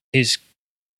that his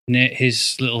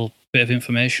little bit of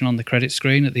information on the credit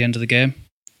screen at the end of the game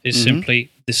is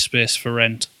simply this space for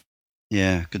rent.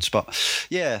 Yeah, good spot.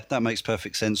 Yeah, that makes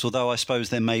perfect sense. Although I suppose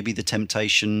there may be the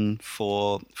temptation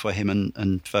for him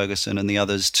and Ferguson and the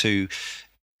others to,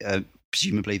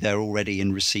 presumably they're already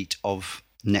in receipt of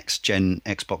next-gen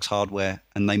Xbox hardware,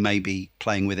 and they may be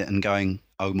playing with it and going,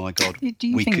 oh my God, do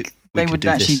you think they would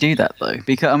actually do that, though?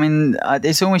 Because,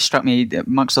 it's always struck me that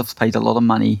Microsoft paid a lot of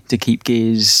money to keep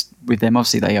Gears with them.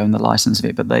 Obviously, they own the license of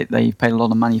it, but they paid a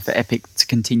lot of money for Epic to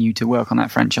continue to work on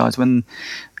that franchise, when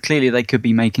clearly they could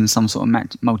be making some sort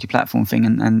of multi-platform thing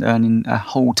and earning a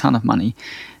whole ton of money.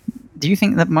 Do you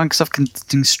think that Microsoft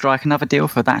can strike another deal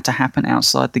for that to happen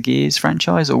outside the Gears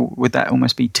franchise, or would that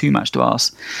almost be too much to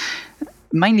ask?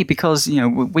 Mainly because,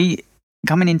 we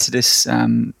coming into this,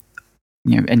 end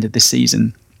of this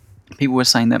season, people were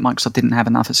saying that Microsoft didn't have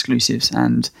enough exclusives,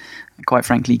 and quite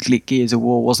frankly, Gears of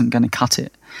War wasn't going to cut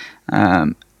it.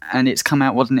 And it's come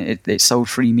out, wasn't it? It sold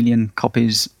 3 million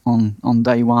copies on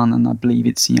day one, and I believe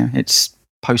it's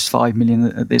post 5 million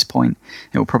at this point.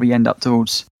 It will probably end up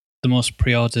towards the most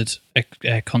pre-ordered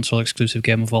console exclusive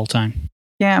game of all time.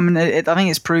 Yeah, I think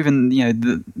it's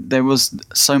proven. There was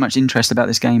so much interest about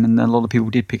this game, and a lot of people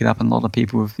did pick it up, and a lot of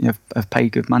people have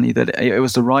paid good money. That it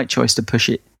was the right choice to push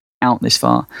it out this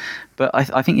far. But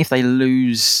I think if they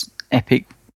lose Epic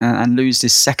and lose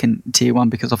this second tier 1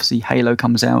 because obviously Halo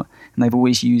comes out and they've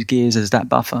always used Gears as that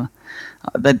buffer.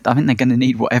 I think they're going to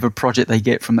need whatever project they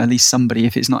get from at least somebody.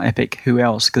 If it's not Epic, who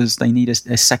else? Because they need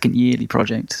a second yearly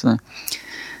project. So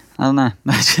I don't know.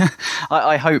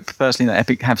 I hope personally that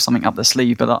Epic have something up their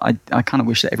sleeve, but I kind of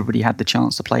wish that everybody had the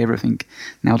chance to play everything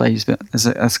nowadays. But as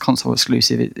a console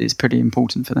exclusive, it's pretty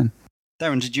important for them.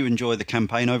 Darren, did you enjoy the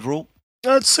campaign overall?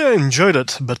 I'd say I enjoyed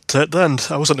it, but at the end,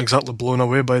 I wasn't exactly blown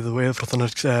away by the way everything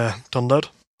had turned out.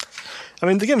 I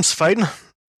mean, the game's fine.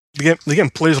 The game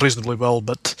plays reasonably well,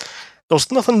 but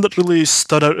there's nothing that really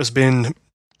stood out as being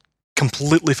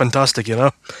completely fantastic, you know?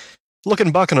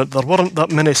 Looking back on it, there weren't that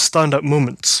many standout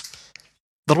moments.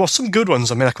 There were some good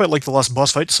ones. I mean, I quite liked the last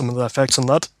boss fight, some of the effects and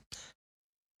that.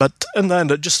 But in the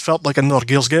end, it just felt like another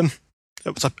Gears game.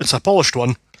 It's a polished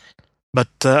one, but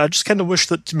I just kind of wish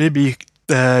that maybe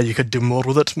you could do more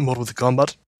with it, more with the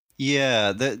combat.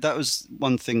 Yeah, that was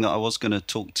one thing that I was going to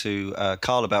talk to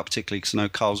Carl about, particularly because I know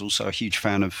Carl's also a huge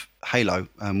fan of Halo.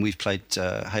 We've played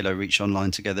Halo Reach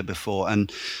Online together before,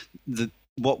 and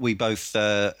what we both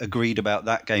agreed about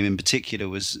that game in particular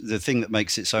was the thing that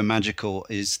makes it so magical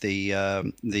is the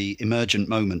emergent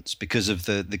moments, because of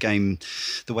the game,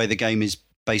 the way the game is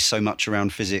based so much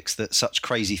around physics, that such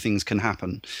crazy things can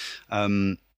happen.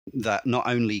 That not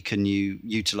only can you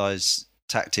utilize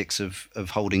tactics of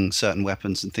holding certain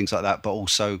weapons and things like that, but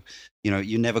also,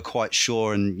 you're never quite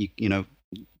sure, and you know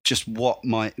just what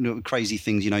might crazy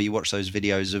things. You watch those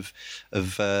videos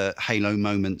of Halo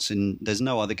moments, and there's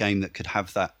no other game that could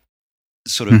have that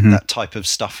sort of that type of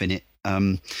stuff in it.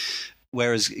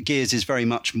 Whereas Gears is very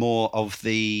much more of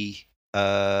the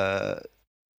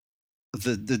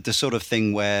sort of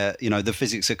thing where the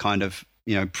physics are kind of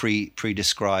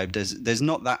pre-described. There's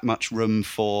not that much room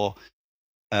for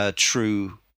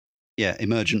true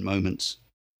emergent moments,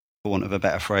 for want of a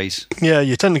better phrase. Yeah,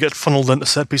 you tend to get funneled into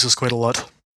set pieces quite a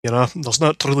lot. There's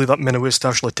not really that many ways to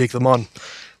actually take them on.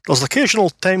 There's the occasional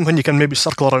time when you can maybe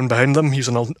circle around behind them, use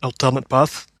an alternate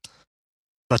path.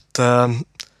 But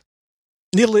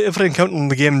nearly every encounter in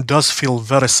the game does feel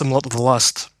very similar to the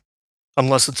last,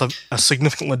 unless it's a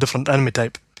significantly different enemy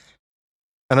type.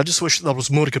 And I just wish there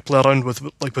was more you could play around with,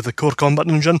 like with the core combat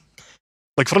engine.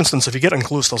 Like, for instance, if you get in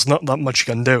close, there's not that much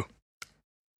you can do.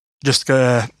 Just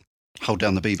hold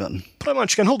down the B button. Pretty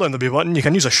much, you can hold down the B button, you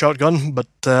can use a shotgun, but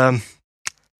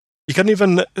you can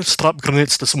even strap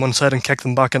grenades to someone's head and kick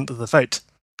them back into the fight.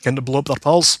 Kind of blow up their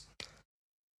pals.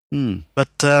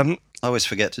 But I always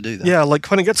forget to do that. Yeah, like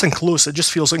when it gets in close, it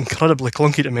just feels incredibly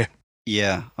clunky to me.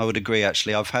 Yeah, I would agree,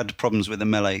 actually. I've had problems with the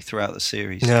melee throughout the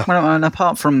series. Yeah. Well, and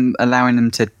apart from allowing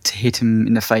them to hit him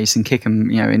in the face and kick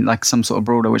him, in like some sort of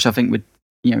brawler, which I think would,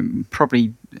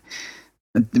 probably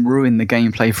ruin the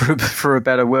gameplay for a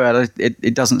better word.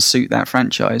 It doesn't suit that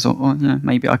franchise, or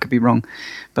maybe I could be wrong.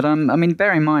 But I mean,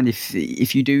 bear in mind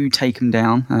if you do take them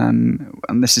down,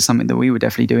 and this is something that we were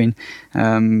definitely doing,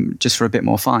 just for a bit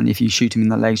more fun. If you shoot them in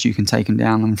the legs, you can take them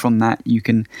down, and from that you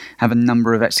can have a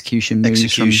number of executions from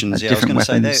different weapons. I was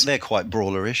going to say they're quite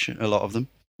brawlerish, a lot of them.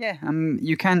 Yeah,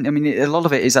 you can. I mean, a lot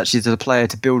of it is actually to the player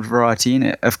to build variety in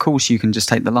it. Of course, you can just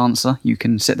take the Lancer. You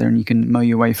can sit there and you can mow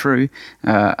your way through.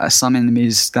 Some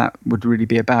enemies, that would really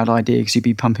be a bad idea because you'd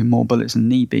be pumping more bullets than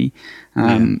need be.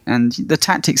 And the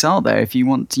tactics are there. If you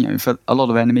want, for a lot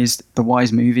of enemies, the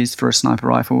wise move is for a sniper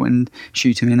rifle and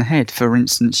shoot him in the head. For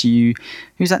instance,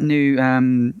 who's that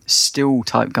new steel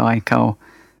type guy, Carl?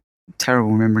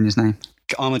 Terrible remembering his name.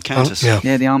 Armored Cantus. Yeah,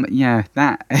 the armored. Yeah,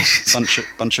 that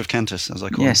bunch of Cantus, as I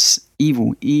call it. Yes,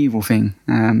 evil thing.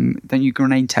 Don't you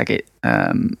grenade tag it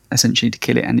essentially to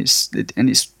kill it, and it's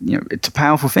it's a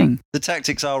powerful thing. The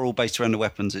tactics are all based around the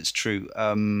weapons. It's true.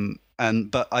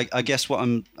 But I guess what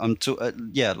I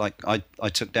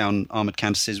took down armored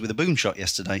Cantuses with a boom shot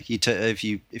yesterday. If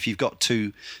you've got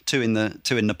two in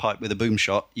the pipe with a boom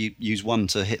shot, you use one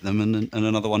to hit them and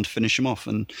another one to finish them off,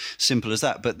 and simple as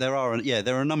that. But there are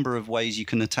a number of ways you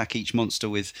can attack each monster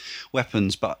with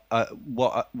weapons. But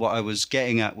what I was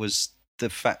getting at was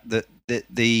the fact that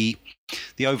the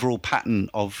overall pattern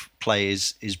of play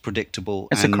is predictable.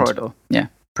 It's a corridor, yeah,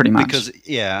 pretty much.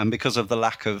 Because of the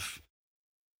lack of,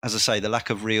 as I say, the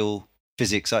lack of real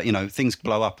physics. Things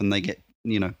blow up and they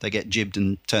get jibbed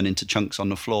and turn into chunks on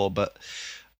the floor, but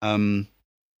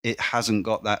it hasn't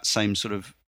got that same sort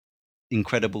of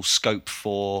incredible scope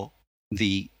for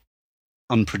the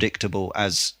unpredictable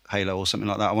as Halo or something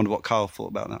like that. I wonder what Carl thought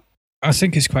about that. I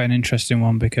think it's quite an interesting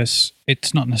one because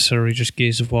it's not necessarily just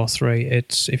Gears of War 3.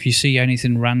 It's if you see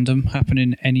anything random happen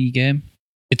in any game,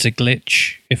 it's a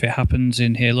glitch. If it happens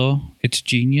in Halo, it's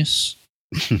genius.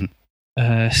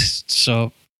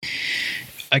 So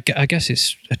I guess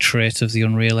it's a trait of the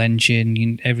Unreal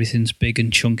Engine. Everything's big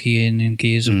and chunky in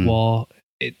Gears of War.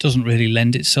 It doesn't really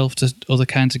lend itself to other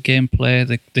kinds of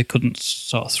gameplay. They couldn't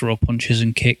sort of throw punches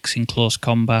and kicks in close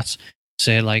combat,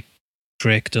 say like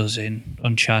Drake does in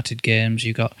Uncharted games.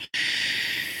 You got,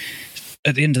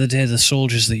 at the end of the day, the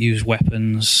soldiers that use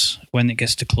weapons, when it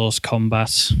gets to close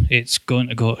combat, it's going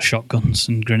to go to shotguns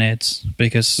and grenades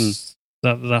because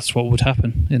that's what would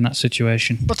happen in that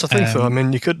situation. That's the thing, though. I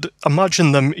mean, you could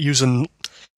imagine them using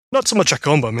not so much a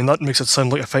combo. I mean, that makes it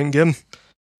sound like a fighting game.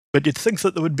 But you'd think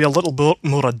that they would be a little bit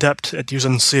more adept at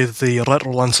using, say, the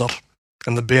Retro Lancer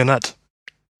and the bayonet.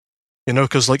 You know,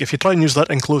 because like if you try and use that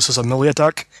in close as a melee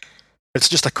attack, it's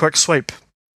just a quick swipe.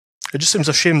 It just seems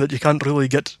a shame that you can't really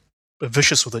get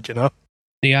vicious with it, you know?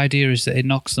 The idea is that it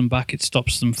knocks them back, it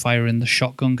stops them firing the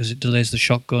shotgun because it delays the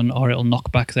shotgun, or it'll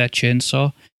knock back their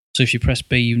chainsaw. So if you press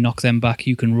B, you knock them back,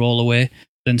 you can roll away.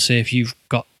 Then say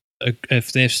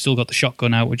if they've still got the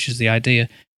shotgun out, which is the idea,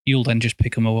 you'll then just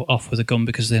pick them off with a gun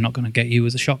because they're not going to get you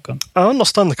with a shotgun. I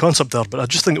understand the concept there, but I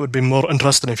just think it would be more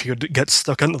interesting if you could get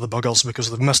stuck into the buggers because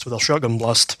they've messed with their shotgun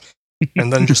blast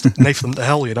and then just knife them to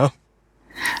hell, you know?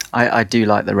 I do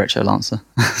like the Retro Lancer.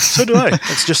 So do I.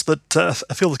 It's just that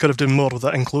I feel they could have done more with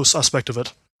that in-close aspect of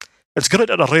it. It's great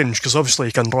at a range because obviously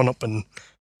you can run up and,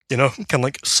 you know, can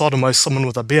like sodomize someone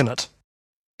with a bayonet.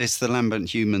 It's the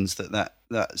Lambent humans that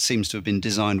seems to have been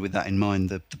designed with that in mind,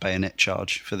 the bayonet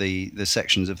charge for the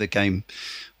sections of the game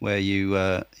where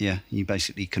you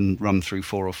basically can run through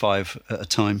 4 or 5 at a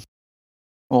time.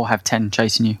 Or have 10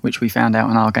 chasing you, which we found out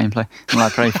in our gameplay when I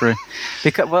played through.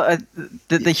 Because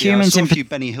the humans, I saw a few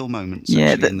Benny Hill moments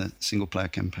in the single player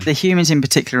campaign. The humans in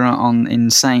particular on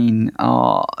Insane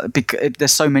are because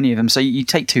there's so many of them. So you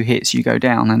take 2 hits, you go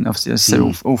down, and obviously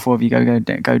all 4 of you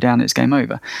go down. It's game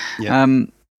over. Yeah.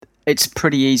 It's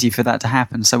pretty easy for that to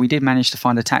happen. So we did manage to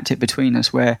find a tactic between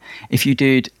us where if you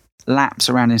did laps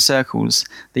around in circles,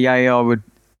 the AR would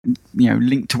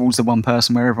link towards the one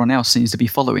person where everyone else seems to be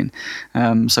following.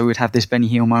 So we'd have this Benny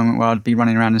Hill moment where I'd be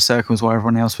running around in circles while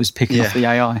everyone else was picking off the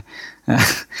AI,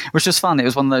 which was fun. It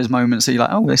was one of those moments that you're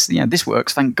like, oh, this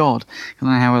works, thank God. I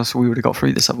don't know how else we would have got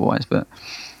through this otherwise. But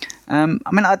I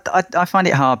mean, I find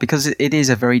it hard because it is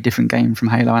a very different game from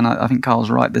Halo, and I think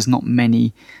Carl's right. There's not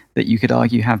many that you could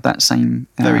argue have that same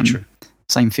very true.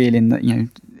 Same feeling that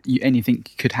anything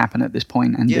could happen at this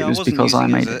point, and it was because I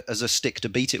made it as a stick to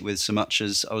beat it with so much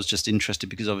as I was just interested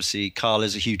because obviously Carl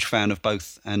is a huge fan of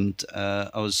both, and I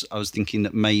was thinking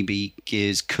that maybe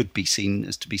Gears could be seen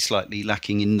as to be slightly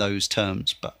lacking in those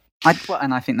terms, but.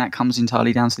 And I think that comes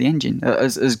entirely down to the engine.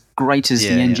 As great as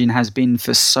the engine has been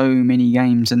for so many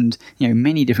games and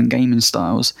many different gaming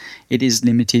styles, it is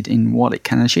limited in what it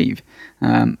can achieve.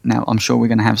 Now, I'm sure we're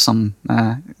going to have some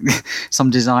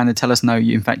designer tell us, no,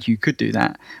 in fact, you could do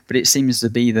that. But it seems to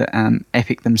be that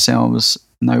Epic themselves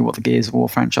know what the Gears of War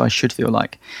franchise should feel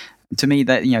like. To me,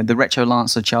 that the Retro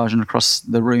Lancer charging across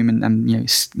the room and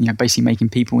basically making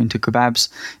people into kebabs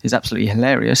is absolutely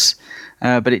hilarious.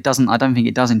 But it doesn't. I don't think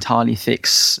it does entirely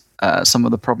fix some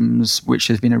of the problems which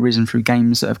have been arisen through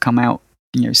games that have come out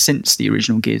since the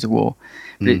original Gears of War.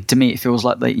 But to me, it feels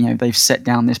like they've set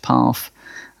down this path,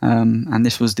 and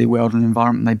this was the world and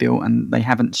environment they built, and they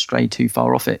haven't strayed too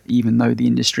far off it, even though the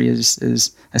industry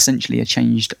is essentially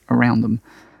changed around them.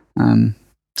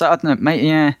 So I don't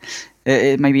know,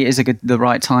 maybe it is the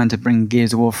right time to bring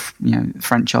Gears of War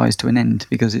franchise to an end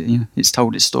because it's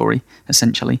told its story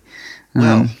essentially.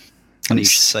 Well, funny you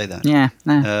should say that. Yeah,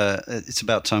 it's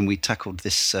about time we tackled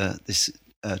this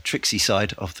tricksy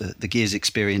side of the Gears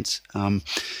experience.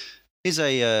 Here's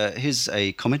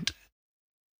a comment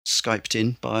Skyped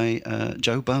in by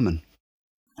Joe Berman.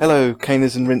 Hello,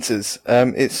 Caners and Rinsers.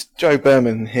 It's Joe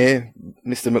Berman here,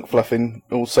 Mr. McFluffin,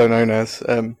 also known as.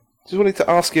 Just wanted to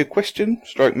ask you a question,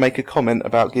 stroke make a comment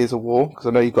about Gears of War, because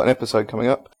I know you've got an episode coming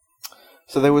up.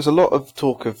 So there was a lot of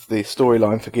talk of the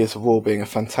storyline for Gears of War being a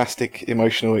fantastic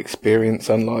emotional experience,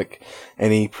 unlike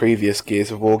any previous Gears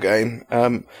of War game.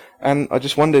 And I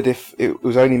just wondered if it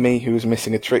was only me who was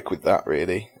missing a trick with that,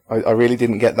 really. I really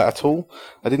didn't get that at all.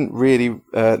 I didn't really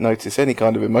notice any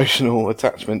kind of emotional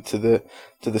attachment to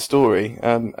the story.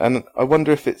 And I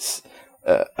wonder if it's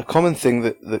a common thing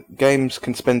that games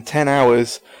can spend 10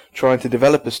 hours trying to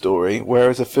develop a story,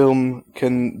 whereas a film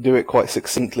can do it quite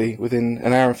succinctly within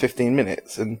an hour and 15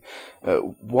 minutes. And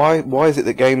why is it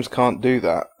that games can't do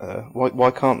that?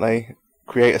 Why can't they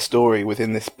create a story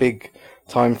within this big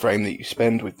time frame that you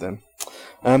spend with them?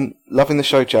 Loving the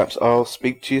show, chaps. I'll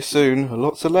speak to you soon.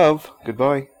 Lots of love.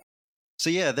 Goodbye. So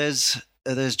yeah, there's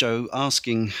there's Joe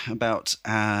asking about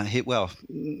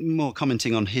more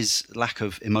commenting on his lack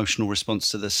of emotional response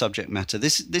to the subject matter.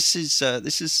 This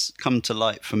has come to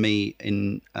light for me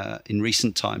in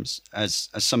recent times as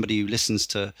somebody who listens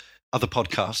to other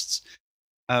podcasts.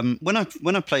 When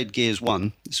I played Gears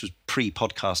 1, this was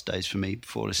pre-podcast days for me,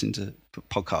 before listening to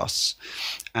podcasts,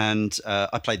 and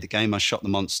I played the game. I shot the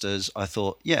monsters. I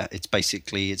thought, yeah, it's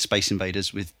Space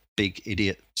Invaders with big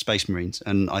idiot space marines,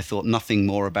 and I thought nothing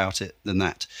more about it than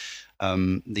that.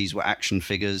 These were action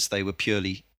figures. They were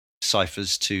purely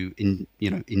ciphers to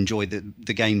enjoy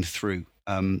the game through.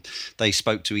 They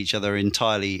spoke to each other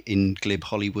entirely in glib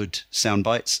Hollywood sound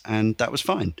bites, and that was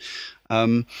fine.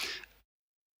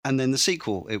 And then the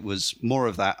sequel, it was more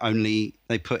of that, only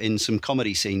they put in some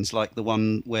comedy scenes, like the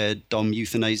one where Dom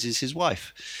euthanizes his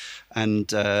wife, and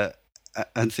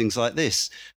things like this.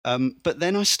 But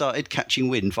then I started catching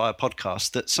wind via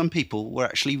podcasts that some people were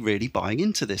actually really buying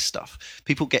into this stuff.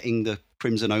 People getting the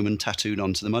Crimson Omen tattooed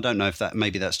onto them. I don't know if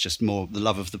maybe that's just more the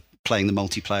love of playing the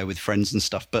multiplayer with friends and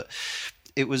stuff. But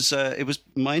it was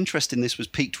my interest in this was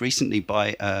piqued recently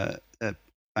by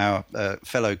our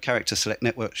fellow Character Select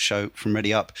Network show from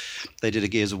Ready Up. They did a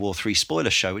Gears of War 3 spoiler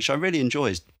show, which I really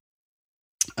enjoyed.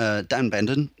 Dan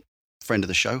Benden, friend of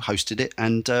the show, hosted it,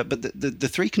 and but the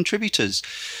three contributors,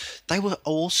 they were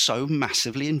all so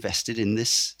massively invested in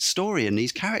this story and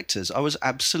these characters. I was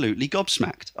absolutely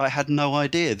gobsmacked. I had no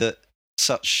idea that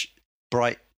such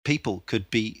bright people could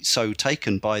be so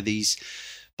taken by these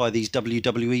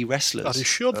WWE wrestlers. Are you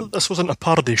sure that this wasn't a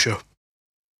parody show?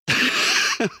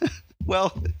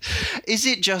 Well, is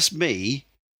it just me?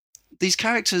 These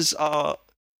characters are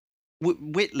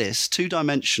witless,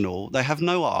 two-dimensional. They have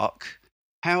no arc.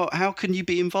 How can you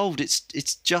be involved?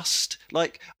 It's just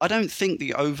like, I don't think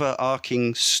the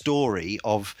overarching story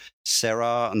of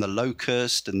Serra and the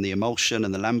Locust and the Emulsion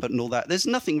and the Lambert and all that, there's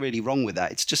nothing really wrong with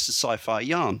that. It's just a sci-fi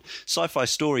yarn. Sci-fi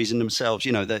stories in themselves,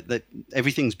 that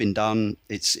everything's been done.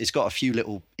 It's got a few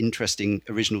little interesting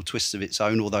original twists of its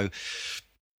own, although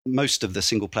most of the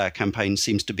single-player campaign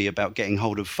seems to be about getting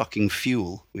hold of fucking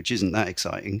fuel, which isn't that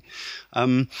exciting.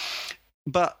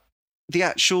 But the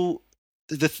actual,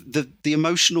 the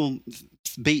emotional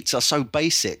beats are so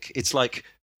basic. It's like,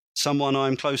 someone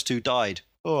I'm close to died.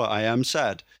 Oh, I am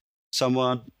sad.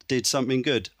 Someone did something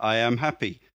good. I am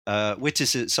happy.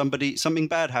 Witness something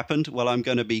bad happened. Well, I'm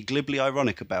going to be glibly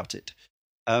ironic about it.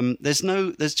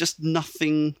 There's just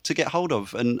nothing to get hold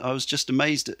of, and I was just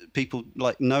amazed at people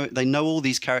they know all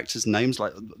these characters' names,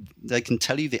 like they can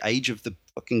tell you the age of the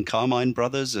fucking Carmine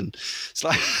brothers, and it's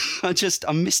like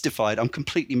I'm mystified. I'm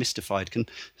completely mystified.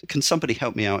 Can somebody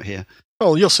help me out here?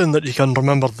 Well, you're saying that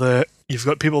you've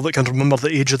got people that can remember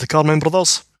the age of the Carmine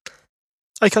brothers.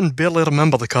 I can barely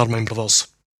remember the Carmine brothers.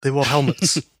 They wore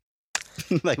helmets.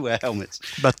 They wear helmets.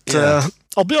 But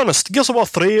I'll be honest, Gears of War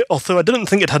 3, although I didn't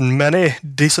think it had many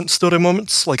decent story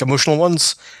moments, like emotional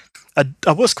ones,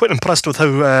 I was quite impressed with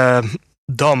how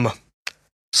Dom,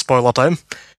 spoiler time,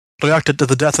 reacted to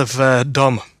the death of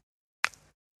Dom.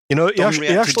 Dom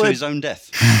reacted to his own death.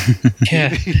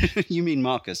 Yeah. You mean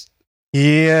Marcus?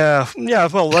 Yeah,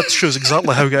 well, that shows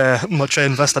exactly how much I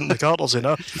invest in the characters,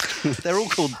 They're all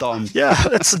called Dom. Yeah,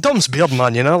 it's Dom's beard,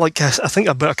 man, Like, I think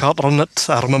I put a character on it,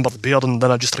 I remember the beard, and then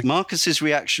I just... Marcus's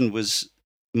reaction was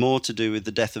more to do with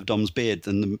the death of Dom's beard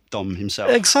than Dom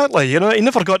himself. Exactly, he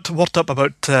never got worked up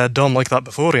about Dom like that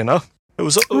before, It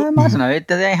was... I don't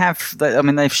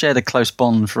know, they've shared a close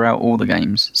bond throughout all the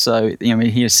games, so,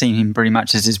 he has seen him pretty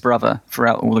much as his brother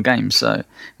throughout all the games, so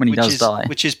when he does die...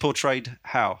 Which is portrayed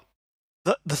how?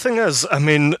 The thing is,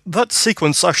 that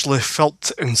sequence actually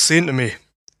felt insane to me.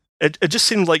 It just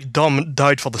seemed like Dom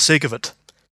died for the sake of it.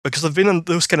 Because they've been in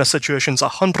those kind of situations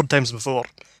 100 times before.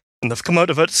 And they've come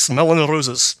out of it smelling the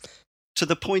roses. To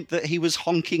the point that he was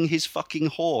honking his fucking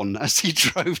horn as he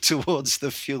drove towards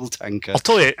the fuel tanker. I'll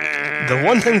tell you, the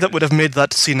one thing that would have made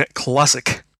that scene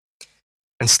classic,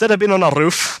 instead of being on a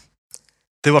roof,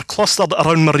 they were clustered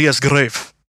around Maria's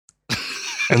grave.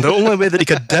 And the only way that he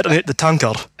could detonate the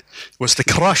tanker was to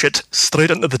crash it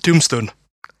straight into the tombstone.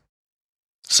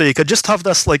 So you could just have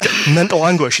this, mental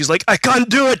anguish. He's like, I can't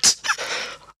do it!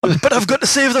 But I've got to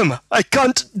save them! I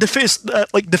can't deface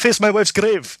my wife's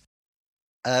grave!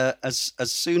 As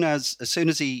soon as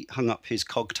he hung up his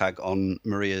cog tag on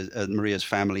Maria's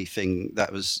family thing,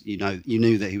 that was, you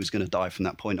knew that he was going to die from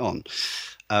that point on.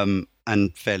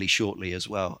 And fairly shortly as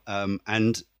well.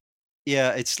 And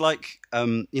yeah, it's like,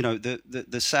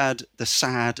 the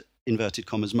sad inverted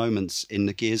commas moments in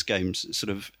the Gears games sort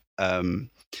of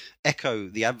echo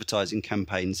the advertising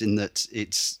campaigns in that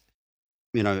it's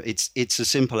as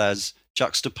simple as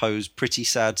juxtapose pretty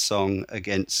sad song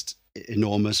against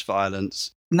enormous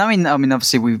violence. Knowing, I mean,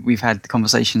 obviously we've had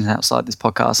conversations outside this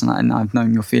podcast, and I've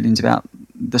known your feelings about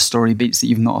the story beats that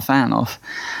you're not a fan of.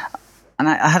 And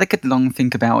I had a good long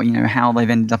think about, how they've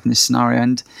ended up in this scenario.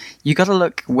 And you got to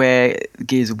look where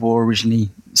Gears of War originally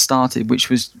started, which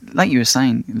was, like you were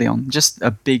saying, Leon, just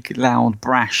a big, loud,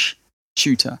 brash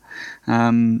shooter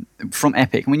from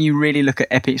Epic. When you really look at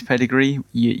Epic's pedigree,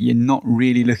 you're not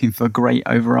really looking for a great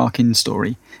overarching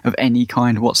story of any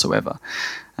kind whatsoever.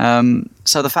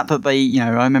 So the fact that they,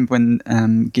 I remember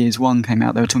when Gears 1 came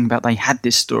out, they were talking about they had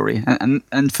this story.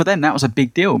 And for them, that was a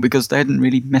big deal because they hadn't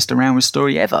really messed around with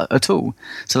story ever at all.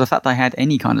 So the fact they had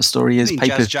any kind of story as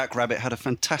paper... Jazz Jackrabbit had a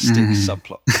fantastic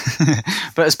subplot.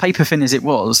 But as paper thin as it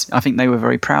was, I think they were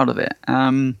very proud of it.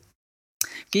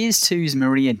 Gears 2's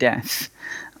Maria death...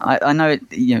 I know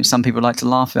some people like to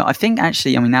laugh at it. I think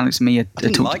actually, Alex and me I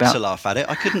didn't talked like about... to laugh at it.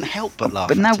 I couldn't help but laugh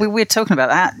But at now it. we're talking about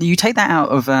that. You take that out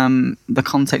of the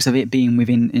context of it being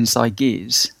inside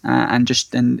Gears,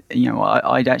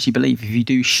 I'd actually believe if you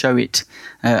do show it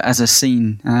as a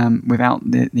scene without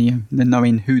the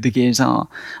knowing who the Gears are,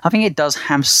 I think it does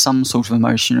have some sort of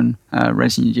emotion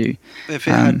residue. If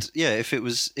it had,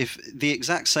 if the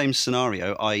exact same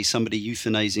scenario, i.e., somebody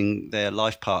euthanizing their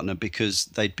life partner because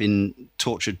they'd been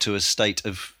tortured to a state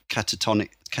of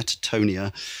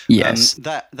catatonia, yes,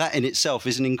 that in itself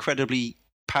is an incredibly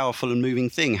powerful and moving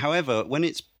thing. However, when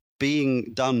it's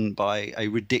being done by a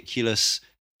ridiculous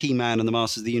He-Man and the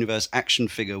Masters of the Universe action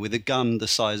figure with a gun the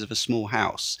size of a small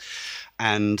house,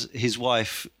 and his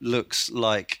wife looks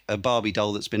like a Barbie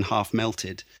doll that's been half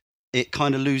melted, it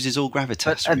kind of loses all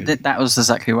gravitas. But really. That was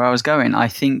exactly where I was going. I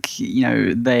think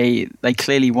they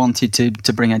clearly wanted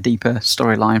to bring a deeper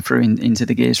storyline through into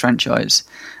the Gears franchise,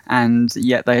 and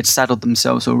yet they had saddled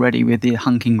themselves already with the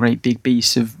hunking great big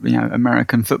beasts of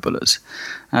American footballers,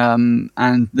 and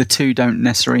the two don't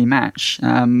necessarily match.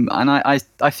 And I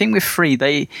think with 3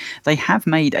 they have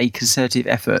made a concerted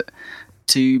effort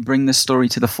to bring the story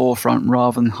to the forefront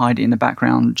rather than hide it in the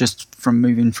background just from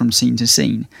moving from scene to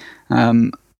scene.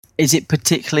 Is it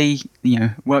particularly,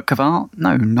 work of art?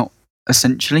 No, not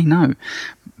essentially, no.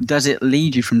 Does it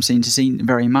lead you from scene to scene?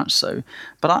 Very much so.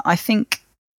 But I think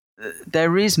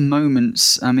there is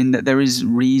moments, that there is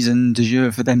reason de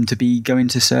jure for them to be going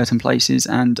to certain places.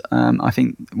 And I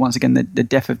think, once again, the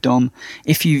death of Dom,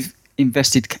 if you've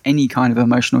invested any kind of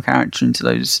emotional character into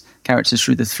those characters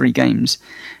through the 3 games,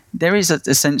 there is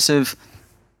a sense of...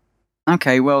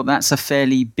 Okay, well, that's a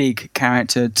fairly big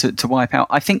character to wipe out.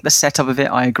 I think the setup of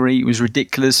it, I agree, was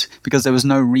ridiculous because there was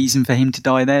no reason for him to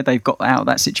die there. They've got out of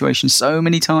that situation so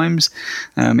many times.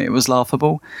 It was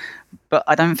laughable. But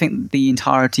I don't think the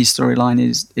entirety storyline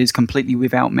is completely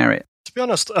without merit. To be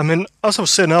honest, as I was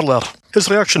saying earlier, his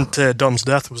reaction to Dom's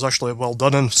death was actually well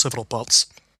done in several parts.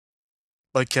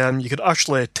 Like, you could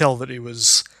actually tell that he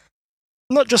was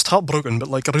not just heartbroken,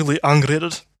 but really angry at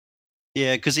it.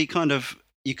 Yeah, because he kind of...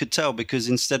 You could tell because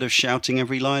instead of shouting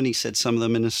every line, he said some of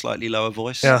them in a slightly lower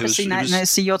voice. Yeah.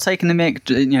 See, you're taking the mic,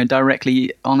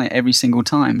 directly on it every single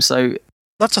time. So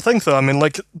that's the thing, though.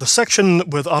 The section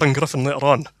with Aaron Griffin later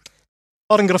on.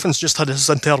 Aaron Griffin's just had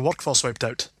his entire workforce wiped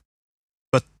out,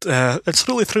 but it's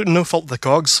really through no fault of the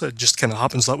cogs. It just kind of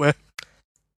happens that way.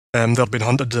 They're being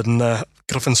hunted, and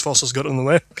Griffin's forces got in the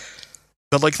way.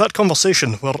 But that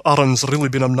conversation where Aaron's really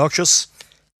been obnoxious.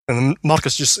 And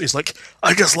Marcus he's like,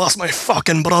 I just lost my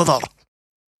fucking brother.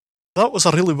 That was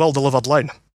a really well-delivered line,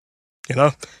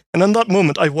 And in that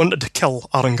moment, I wanted to kill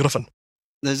Aaron Griffin.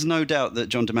 There's no doubt that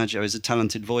John DiMaggio is a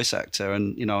talented voice actor,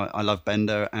 and, I love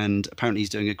Bender, and apparently he's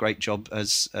doing a great job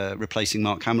as replacing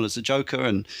Mark Hamill as the Joker,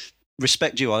 and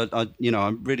respect you,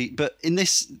 I'm really... But in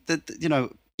this,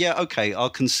 okay, I'll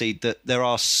concede that there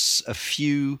are a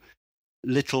few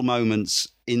little moments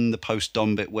in the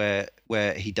post-Dom bit where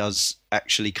he does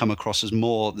actually come across as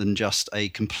more than just a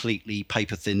completely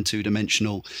paper-thin,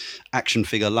 two-dimensional action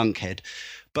figure lunkhead.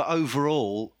 But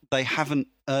overall, they haven't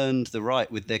earned the right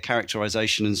with their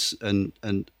characterization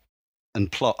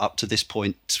and plot up to this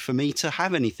point for me to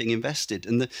have anything invested.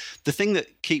 And the thing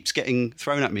that keeps getting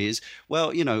thrown at me is,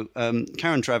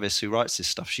 Karen Travis, who writes this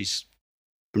stuff, she's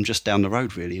from just down the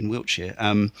road, really, in Wiltshire.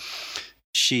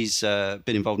 She's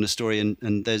been involved in a story,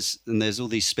 and there's all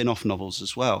these spin-off novels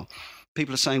as well.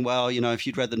 People are saying, if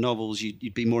you'd read the novels,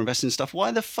 you'd be more invested in stuff.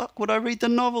 Why the fuck would I read the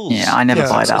novels? Yeah, I never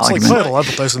buy that argument. It's like viral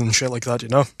advertising and shit like that,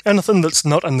 Anything that's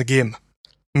not in the game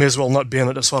may as well not be in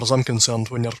it as far as I'm concerned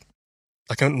when you're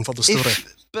accounting for the story.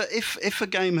 If a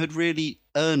game had really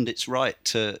earned its right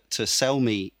to sell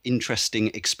me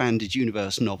interesting expanded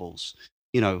universe novels,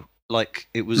 like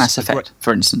it was... Mass Effect,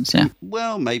 for instance, yeah.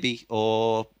 Well, maybe,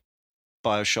 or...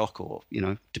 BioShock, or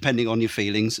depending on your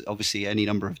feelings, obviously any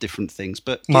number of different things.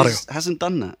 But Mario Gears hasn't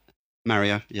done that.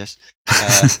 Mario, yes,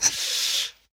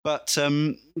 but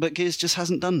Gears just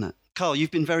hasn't done that. Carl,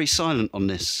 you've been very silent on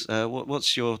this.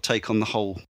 What's your take on the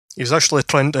whole? He's actually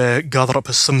trying to gather up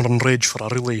his simmering rage for a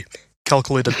really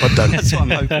calculated put down. That's what I'm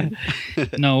hoping.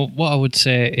 No, what I would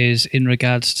say is, in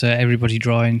regards to everybody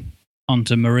drawing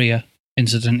onto Maria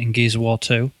incident in Gears of War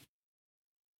 2,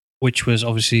 which was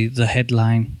obviously the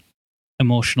headline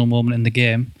emotional moment in the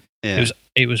game,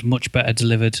 it was much better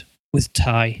delivered with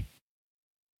Ty.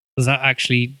 That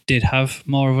actually did have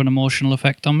more of an emotional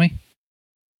effect on me,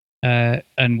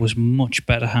 and was much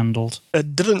better handled.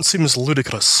 It didn't seem as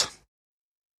ludicrous.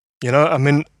 I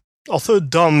mean, although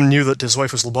Dom knew that his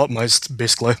wife was lobotomized,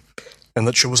 basically, and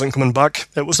that she wasn't coming back,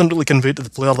 it wasn't really conveyed to the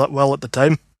player that well at the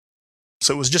time.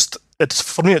 So it was just,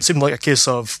 for me, it seemed like a case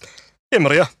of, hey,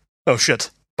 Maria, oh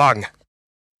shit, bang.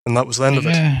 And that was the end of it.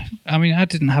 Yeah, I mean, I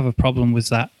didn't have a problem with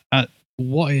that.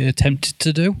 What it attempted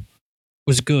to do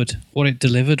was good. What it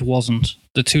delivered wasn't.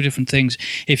 The two different things.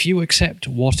 If you accept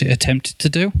what it attempted to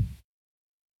do,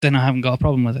 then I haven't got a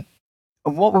problem with it.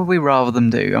 What would we rather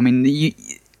them do? I mean,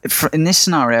 in this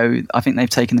scenario, I think they've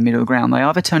taken the middle ground. They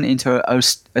either turn it into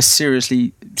a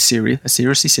seriously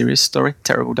serious story.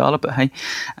 Terrible dialogue, but hey.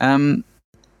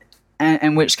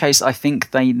 In which case, I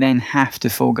think they then have to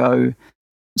forego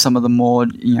some of the more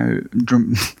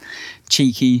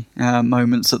cheeky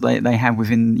moments that they have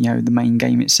within the main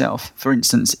game itself. For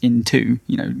instance, in 2,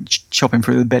 chopping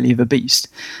through the belly of a beast.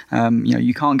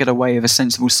 You can't get away with a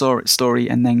sensible story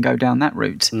and then go down that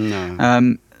route.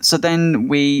 No. So then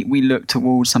we look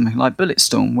towards something like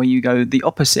Bulletstorm, where you go the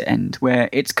opposite end, where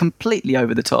it's completely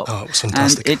over the top. Oh, it was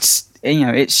fantastic.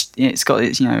 And it's got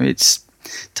its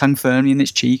tongue firmly in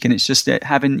its cheek, and it's just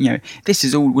having this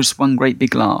is all just one great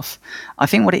big laugh. I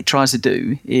think what it tries to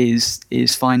do is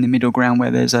find the middle ground where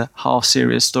there's a half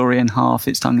serious story and half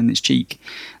its tongue in its cheek,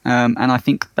 and I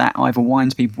think that either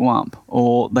winds people up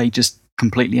or they just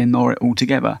completely ignore it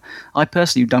altogether. I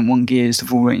personally don't want Gears to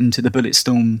fall into the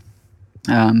Bulletstorm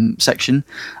section.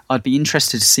 I'd be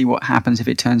interested to see what happens if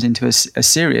it turns into a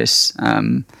serious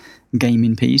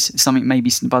gaming piece, something maybe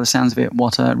by the sounds of it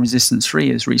what Resistance 3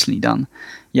 has recently done,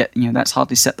 yet that's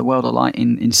hardly set the world alight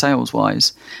in sales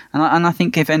wise, and I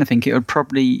think if anything it would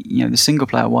probably the single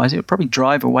player wise it would probably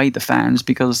drive away the fans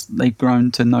because they've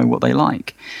grown to know what they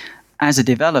like. As a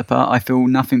developer, I feel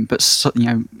nothing but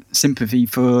sympathy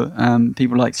for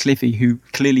people like Cliffy, who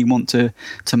clearly want to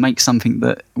make something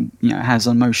that has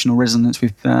emotional resonance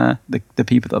with the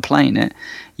people that are playing it,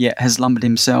 yet has lumbered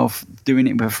himself doing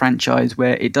it with a franchise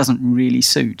where it doesn't really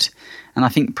suit. And I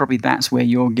think probably that's where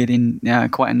you're getting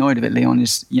quite annoyed of it, Leon.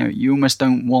 Is you almost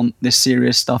don't want this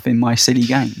serious stuff in my silly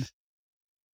game.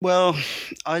 Well,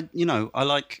 I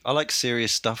like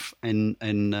serious stuff in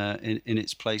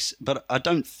its place, but I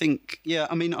don't think. Yeah,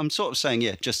 I mean, I'm sort of saying,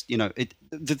 just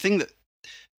the thing that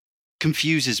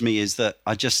confuses me is that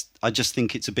I just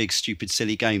think it's a big, stupid,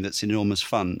 silly game that's enormous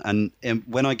fun, and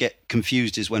when I get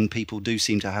confused is when people do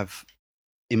seem to have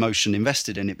emotion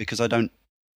invested in it, because I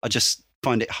just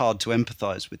find it hard to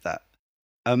empathise with that.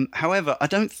 However, I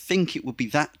don't think it would be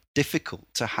that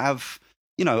difficult to have.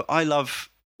 I love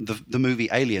the movie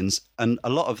Aliens, and a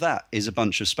lot of that is a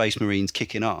bunch of space marines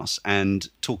kicking ass and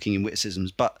talking in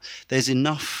witticisms, but there's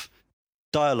enough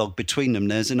dialogue between them,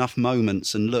 there's enough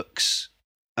moments and looks,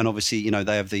 and obviously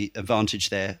they have the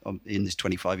advantage there in this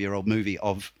 25-year-old movie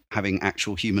of having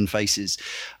actual human faces,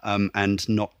 and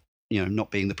not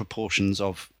being the proportions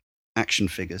of action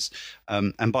figures,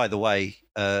 and by the way,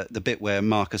 the bit where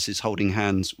Marcus is holding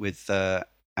hands with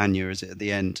Anya, is it at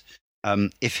the end,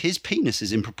 if his penis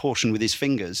is in proportion with his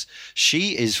fingers,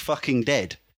 she is fucking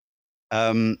dead,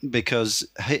 because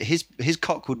his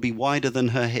cock would be wider than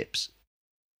her hips.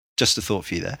 Just a thought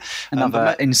for you there.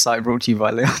 Another insight brought to you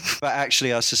by Leon. But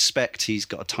actually, I suspect he's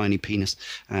got a tiny penis,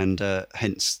 and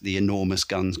hence the enormous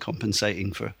guns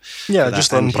compensating for. Yeah, for that. Just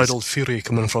the unbridled fury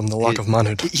coming from the lack of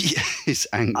manhood. His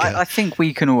anger. I think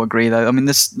we can all agree, though. I mean,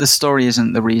 the story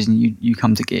isn't the reason you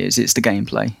come to Gears; it's the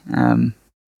gameplay.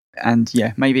 And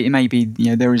maybe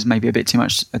there is maybe a bit too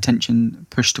much attention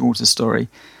pushed towards the story,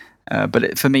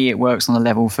 but for me it works on a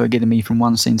level for getting me from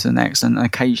one scene to the next, and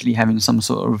occasionally having some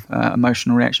sort of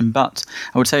emotional reaction. But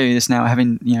I will tell you this now,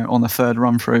 having on the third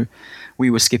run through, we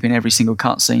were skipping every single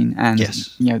cutscene, and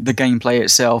yes. The gameplay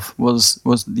itself was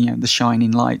the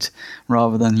shining light,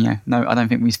 rather than no, I don't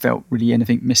think we felt really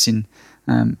anything missing.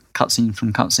 Cutscene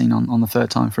from cutscene on the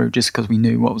third time through, just because we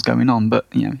knew what was going on, but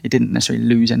it didn't necessarily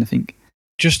lose anything.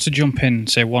 Just to jump in and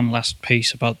say one last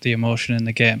piece about the emotion in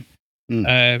the game.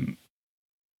 I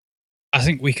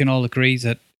think we can all agree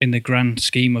that in the grand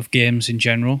scheme of games in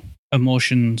general,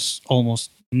 emotion's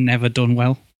almost never done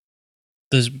well.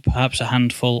 There's perhaps a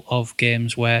handful of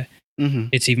games where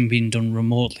it's even been done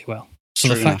remotely well. So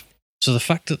the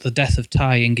fact that the death of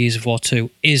Ty in Gears of War 2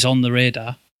 is on the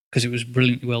radar, because it was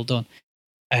brilliantly well done.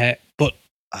 But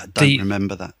I don't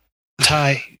remember that.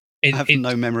 Ty... I have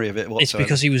no memory of it whatsoever. It's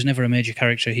because he was never a major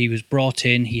character. He was brought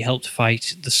in, he helped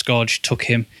fight, the Scourge took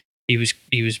him, he was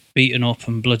beaten up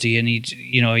and bloody, and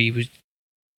he was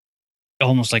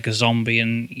almost like a zombie,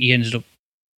 and he ended up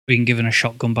being given a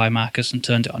shotgun by Marcus and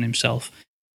turned it on himself.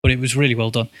 But it was really well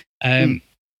done. The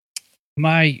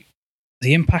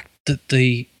impact that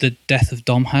the death of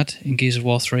Dom had in Gears of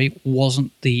War 3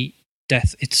 wasn't the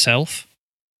death itself.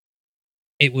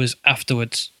 It was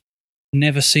afterwards.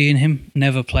 Never seeing him,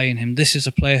 never playing him. This is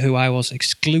a player who I was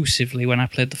exclusively, when I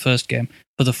played the first game,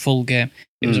 for the full game.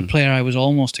 It was a player I was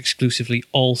almost exclusively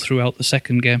all throughout the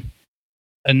second game.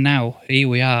 And now, here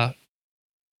we are,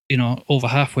 over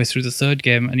halfway through the third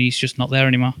game, and he's just not there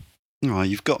anymore. Oh,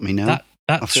 you've got me now.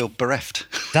 I feel bereft.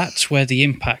 That's where the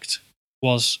impact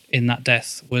was in that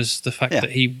death, was the fact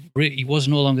that he was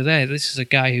no longer there. This is a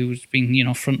guy who's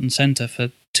been, front and centre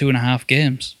for 2.5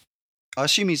 games. I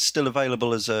assume he's still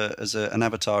available as an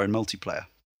avatar in multiplayer.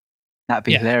 That'd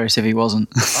be hilarious if he wasn't.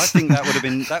 I think that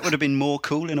would have been more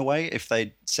cool in a way if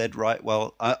they'd said, right,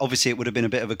 well, obviously it would have been a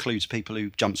bit of a clue to people who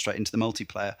jumped straight into the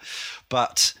multiplayer,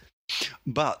 but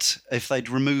if they'd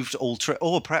removed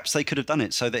or perhaps they could have done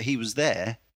it so that he was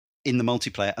there in the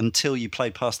multiplayer until you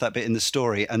played past that bit in the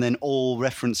story, and then all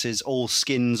references, all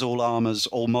skins, all armors,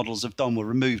 all models of Dom were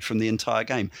removed from the entire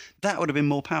game. That would have been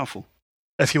more powerful.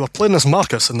 If you were playing as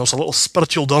Marcus and there's a little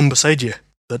spiritual Dom beside you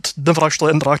that never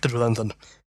actually interacted with anything,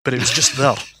 but it was just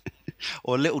there.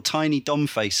 Or a little tiny Dom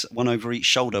face, one over each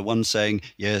shoulder, one saying,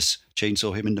 yes,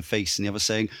 chainsaw him in the face, and the other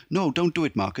saying, no, don't do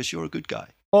it, Marcus, you're a good guy.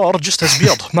 Or just his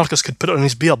beard. Marcus could put it on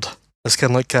his beard as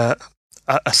kind of like a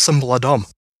symbol of Dom.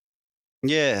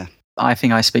 Yeah. I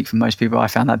think I speak for most people. I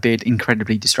found that beard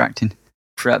incredibly distracting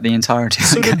throughout the entirety of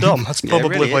the game. So did Dom. That's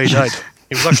probably why he died.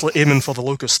 He was actually aiming for the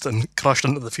locust and crashed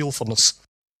into the fuel furnace.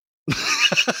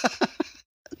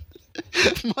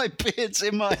 My beard's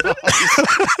in my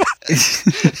eyes.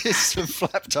 It's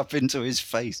flapped up into his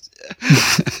face.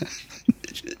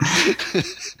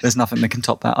 There's nothing that can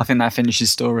top that. I think that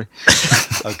finishes story.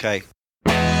 Okay.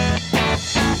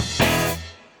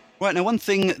 Right, now one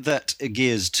thing that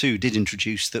Gears 2 did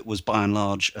introduce that was by and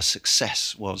large a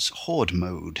success was Horde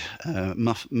mode.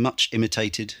 Much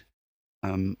imitated,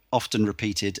 often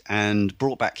repeated, and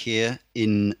brought back here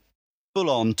in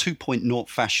full-on 2.0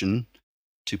 fashion,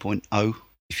 2.0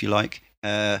 if you like,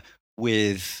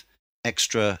 with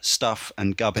extra stuff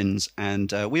and gubbins,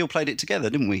 and we all played it together,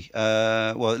 didn't we?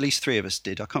 Well, at least 3 of us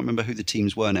did. I can't remember who the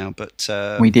teams were now, but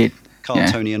we did. Carl,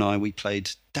 Tony and I, we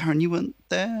played. Darren, you weren't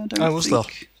there? I was there.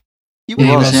 You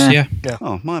were there? Yeah.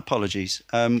 Oh, my apologies.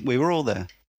 We were all there.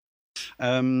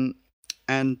 And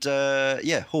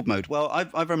Horde mode. Well,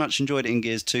 I very much enjoyed it in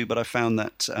Gears 2, but I found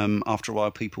that after a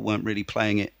while people weren't really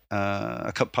playing it,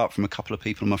 apart from a couple of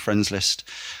people on my friends list.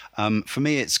 For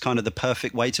me, it's kind of the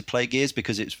perfect way to play Gears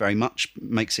because it's very much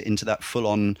makes it into that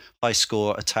full-on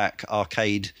high-score attack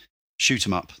arcade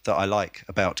shoot-'em-up that I like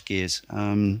about Gears.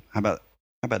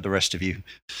 How about the rest of you?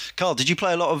 Carl, did you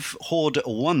play a lot of Horde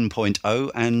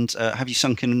 1.0, and have you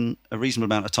sunk in a reasonable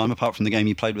amount of time, apart from the game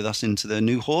you played with us, into the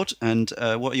new Horde, and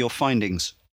what are your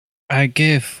findings? I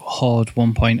gave Horde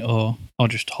 1.0, or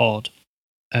just Horde,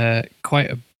 quite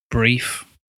a brief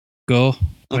go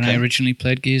when I originally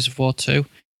played Gears of War 2.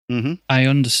 Mm-hmm. I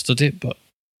understood it, but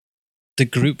the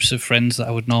groups of friends that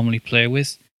I would normally play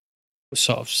with were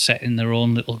sort of set in their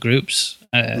own little groups,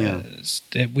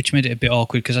 which made it a bit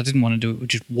awkward because I didn't want to do it with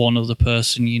just one other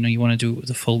person. You want to do it with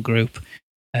a full group.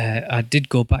 I did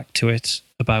go back to it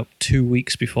about 2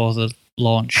 weeks before the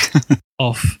launch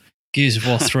of Gears of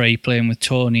War 3, playing with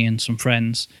Tony and some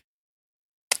friends.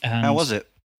 And how was it?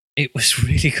 It was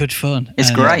really good fun.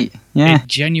 It's great. Yeah. It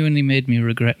genuinely made me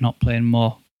regret not playing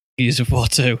more Gears of War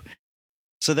 2.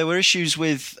 So there were issues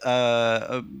with,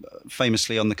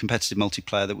 famously on the competitive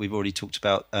multiplayer that we've already talked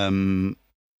about,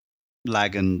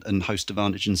 lag and host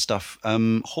advantage and stuff.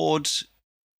 Horde,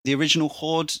 the original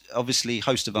Horde, obviously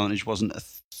host advantage wasn't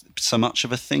so much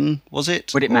of a thing, was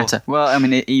it? Would it matter? Well, I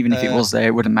mean, even if it was there,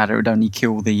 it wouldn't matter. It would only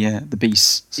kill the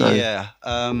beasts. So. Yeah,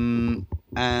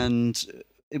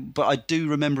 but I do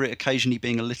remember it occasionally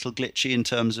being a little glitchy in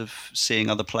terms of seeing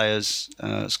other players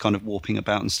kind of warping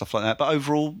about and stuff like that. But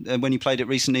overall, when you played it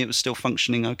recently, it was still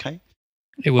functioning okay?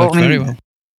 It worked very well.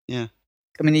 Yeah.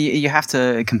 I mean, you have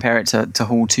to compare it to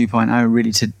Horde 2.0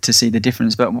 really to see the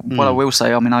difference. But what I will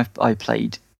say, I mean, I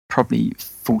played probably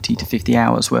 40 to 50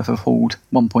 hours worth of Horde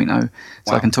 1.0.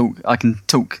 So Wow. I can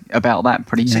talk about that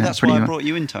pretty. See, that's pretty why I brought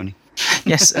you in, Tony.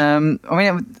 Yes, I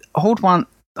mean, Horde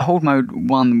Mode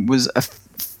 1 was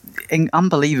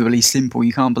unbelievably simple.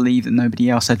 You can't believe that nobody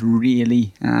else had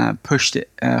really pushed it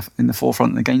in the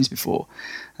forefront of the games before.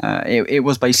 It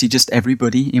was basically just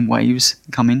everybody in waves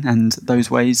coming, and those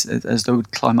waves as they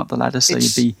would climb up the ladder. So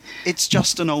it's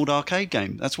just an old arcade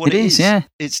game. That's what it is. Yeah,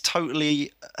 it's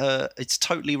totally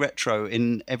retro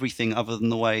in everything other than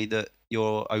the way that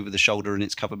you're over the shoulder and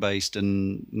it's cover based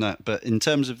and that. But in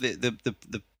terms of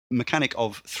the mechanic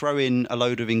of throw in a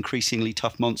load of increasingly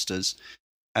tough monsters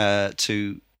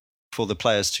for the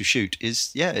players to shoot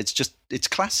it's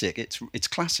classic. It's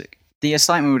classic. The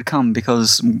excitement would come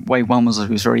because wave 1 was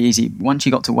very easy. Once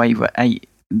you got to wave 8,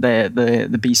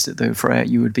 the beast that they would throw at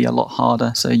you would be a lot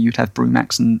harder. So you'd have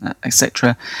Brumax and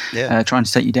etc. Trying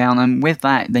to take you down, and with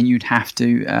that, then you'd have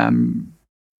to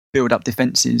build up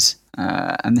defenses.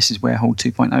 And this is where Horde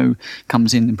 2.0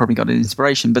 comes in and probably got an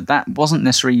inspiration, but that wasn't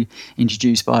necessarily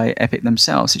introduced by Epic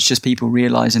themselves. It's just people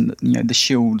realizing that the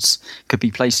shields could be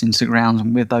placed into the ground,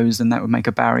 and with those, then that would make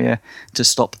a barrier to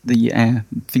stop the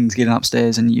things getting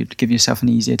upstairs, and you'd give yourself an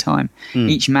easier time.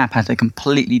 Each map had a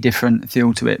completely different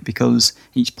feel to it because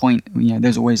each point,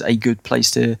 there's always a good place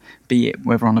to be, it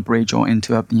whether on a bridge or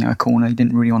into a corner. You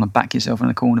didn't really want to back yourself in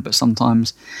a corner, but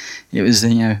sometimes it was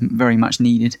very much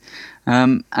needed.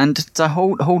 And the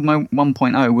Horde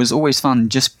 1.0 was always fun,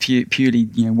 just purely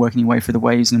working your way through the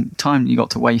waves. And time you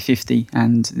got to wave 50,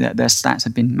 and their stats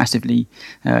had been massively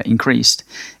increased.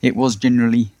 It was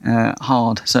generally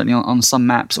hard, certainly on some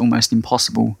maps, almost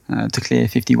impossible to clear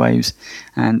 50 waves.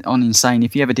 And on Insane,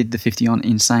 if you ever did the 50 on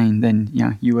Insane,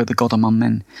 then you were the god among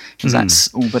men, because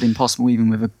that's all but impossible, even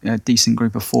with a decent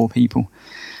group of 4 people.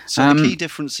 So the key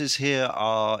differences here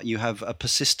are you have a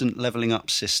persistent leveling up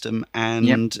system,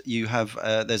 and you have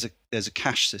there's a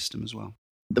cash system as well.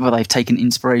 Well, they've taken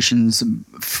inspirations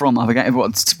from other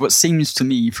games. What seems to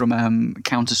me from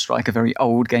Counter-Strike, a very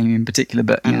old game in particular,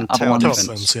 but other Tower ones.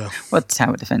 Defense. Well,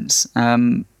 Tower Defense.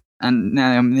 And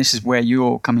now this is where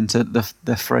you're coming to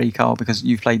the fray, Carl, because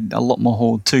you've played a lot more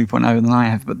Horde 2.0 than I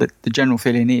have. But the general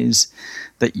feeling is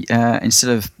that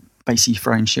instead of basically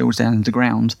throwing shields down to the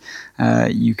ground,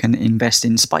 you can invest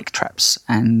in spike traps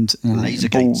and laser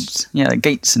balls,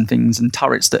 gates and things, and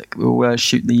turrets that will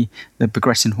shoot the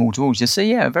progressing horde towards you.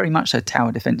 So very much a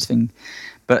tower defense thing,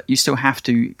 but you still have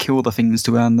to kill the things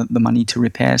to earn the money to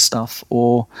repair stuff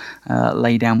or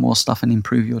lay down more stuff and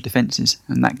improve your defenses,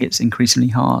 and that gets increasingly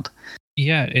hard.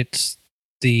 Yeah, it's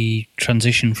the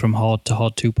transition from Horde to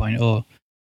Horde 2.0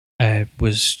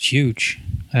 was huge.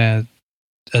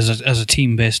 As a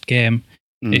team-based game,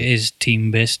 it is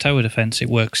team-based tower defense. It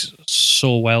works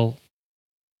so well.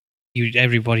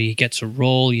 Everybody gets a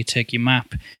role. You take your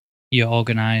map. You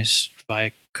organize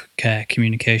via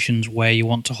communications where you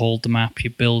want to hold the map. You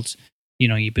build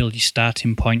your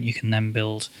starting point. You can then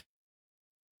build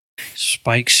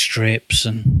spike strips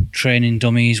and training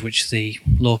dummies, which the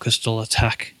Locust will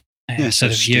attack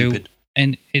instead of you.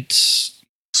 And it's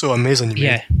so amazing.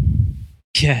 Yeah.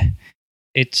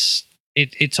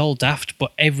 It's all daft,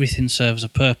 but everything serves a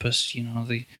purpose.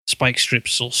 The spike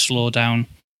strips will slow down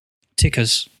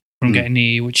tickers from getting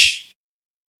near you, which,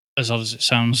 as odd as it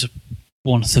sounds,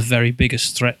 one of the very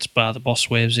biggest threats bar the boss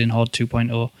waves in Horde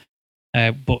 2.0.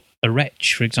 But a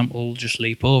wretch, for example, will just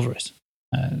leap over it.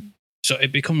 So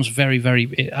it becomes very, very...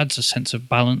 It adds a sense of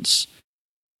balance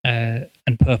and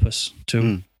purpose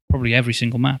to probably every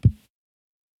single map.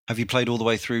 Have you played all the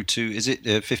way through to... Is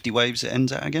it 50 waves it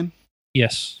ends at again?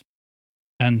 Yes.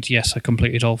 And yes, I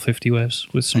completed all 50 waves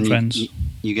with some friends.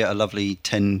 You get a lovely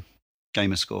 10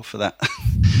 gamer score for that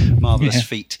marvellous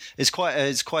feat. It's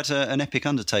quite an epic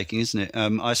undertaking, isn't it?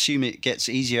 I assume it gets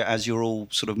easier as you're all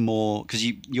sort of more, because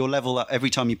your level up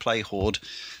every time you play Horde.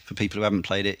 For people who haven't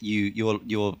played it,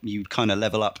 you kind of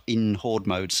level up in Horde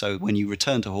mode. So when you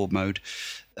return to Horde mode,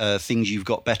 things you've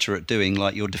got better at doing,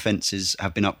 like your defenses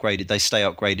have been upgraded, they stay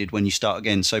upgraded when you start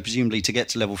again. So presumably to get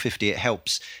to level 50, it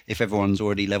helps if everyone's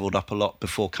already leveled up a lot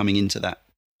before coming into that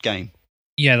game.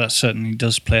 Yeah, that certainly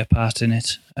does play a part in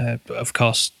it. But of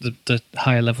course, the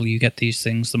higher level you get these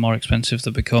things, the more expensive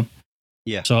they become.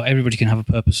 Yeah. So everybody can have a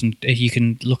purpose, and you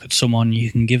can look at someone, you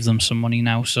can give them some money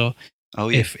now. So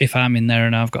if I'm in there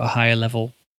and I've got a higher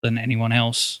level than anyone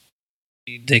else,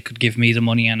 they could give me the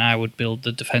money and I would build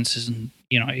the defenses, and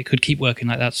it could keep working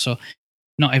like that. So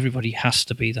not everybody has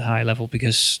to be the high level,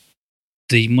 because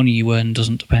the money you earn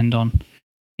doesn't depend on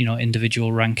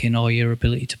individual ranking or your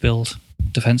ability to build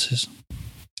defenses.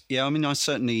 Yeah, I mean,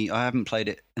 I haven't played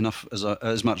it enough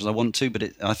as much as I want to,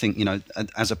 but I think, you know,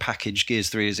 as a package, Gears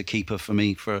 3 is a keeper for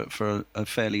me for a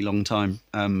fairly long time,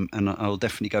 and I'll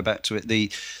definitely go back to it. The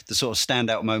sort of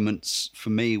standout moments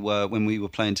for me were when we were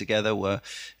playing together.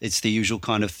 It's the usual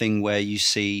kind of thing where you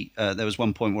see. There was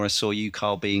one point where I saw you,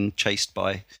 Carl, being chased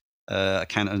by a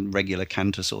regular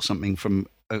Cantus or something from.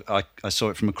 I saw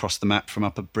it from across the map from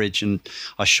up a bridge, and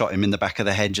I shot him in the back of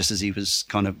the head just as he was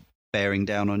kind of bearing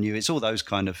down on you. It's all those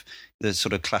kind of the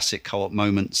sort of classic co-op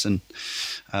moments, and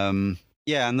and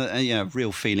the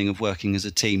real feeling of working as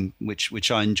a team,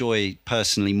 which I enjoy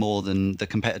personally more than the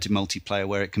competitive multiplayer,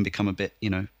 where it can become a bit, you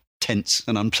know, tense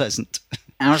and unpleasant.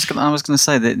 I was going to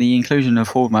say that the inclusion of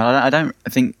Horde mode, I don't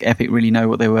think Epic really know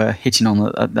what they were hitting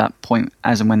on at that point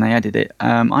as and when they added it.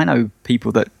 I know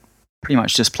people that pretty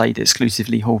much just played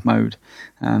exclusively Horde mode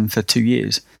for 2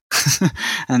 years.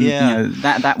 And you know,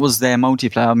 that was their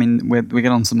multiplayer. I mean, we'll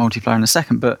get on to multiplayer in a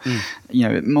second, but you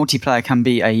know, multiplayer can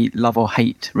be a love or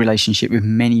hate relationship with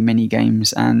many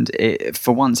games, and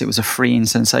for once it was a freeing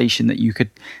sensation that you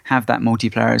could have that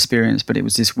multiplayer experience, but it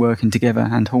was just working together.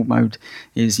 And Horde mode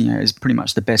is pretty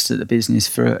much the best at the business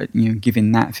for, you know,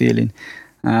 giving that feeling.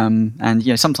 And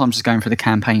you know, sometimes just going through the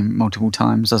campaign multiple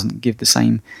times doesn't give the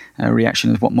same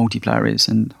reaction as what multiplayer is,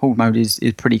 and Horde mode is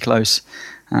pretty close.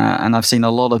 And I've seen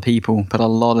a lot of people put a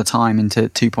lot of time into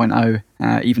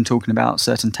 2.0, even talking about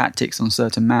certain tactics on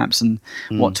certain maps and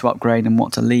what to upgrade and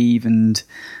what to leave. And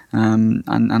I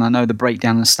know the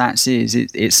breakdown of stats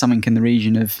it's something in the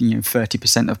region of, you know,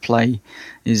 30% of play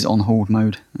is on Horde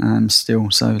mode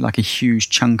still. So like a huge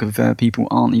chunk of people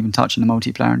aren't even touching the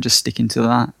multiplayer and just sticking to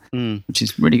that, which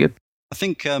is really good. I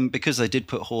think because they did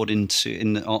put Horde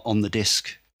on the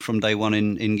disc from day one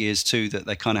in Gears 2, that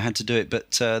they kind of had to do it.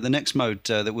 But the next mode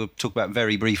that we'll talk about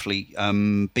very briefly,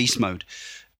 Beast mode,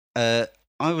 I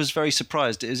was very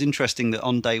surprised. It was interesting that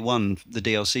on day one, the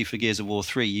DLC for Gears of War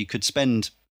 3, you could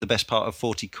spend the best part of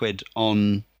 40 quid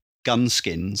on gun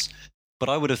skins, but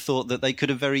I would have thought that they could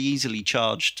have very easily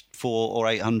charged 400 or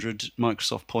 800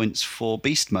 Microsoft points for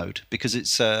Beast mode, because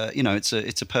it's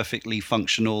it's a perfectly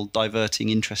functional, diverting,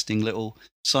 interesting little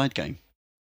side game.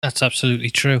 That's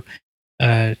absolutely true.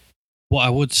 What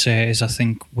I would say is, I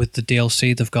think with the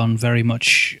DLC, they've gone very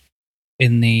much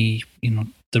in the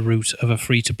route of a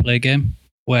free-to-play game,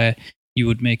 where you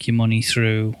would make your money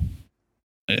through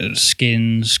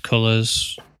skins,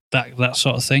 colours, that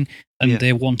sort of thing. And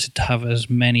they wanted to have as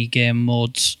many game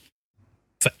modes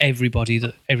for everybody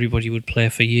that everybody would play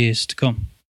for years to come,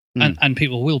 and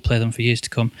people will play them for years to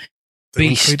come.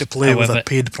 Beast, free to play with a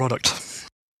paid product.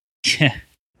 Yeah.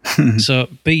 So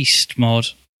Beast mode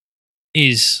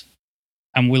is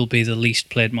and will be the least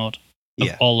played mode of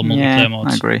all the multiplayer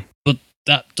modes. I agree. But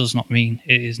that does not mean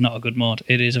it is not a good mod.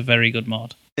 It is a very good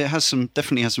mod. It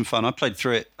definitely has some fun. I played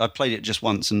through it. I played it just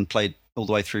once and played all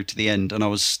the way through to the end, and I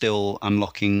was still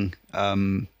unlocking.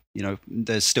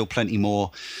 There's still plenty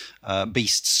more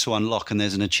beasts to unlock, and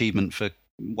there's an achievement for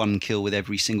one kill with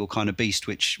every single kind of beast,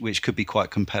 which could be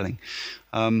quite compelling.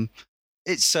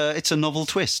 It's a novel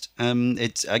twist.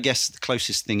 I guess the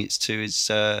closest thing it's to is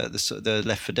the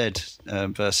Left 4 Dead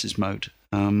versus mode.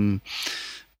 In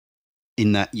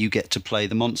that you get to play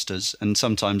the monsters, and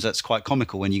sometimes that's quite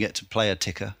comical when you get to play a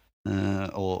ticker.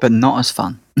 But not as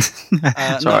fun.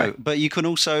 No, but you can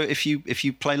also, if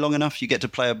you play long enough, you get to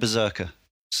play a berserker.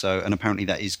 So, and apparently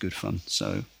that is good fun.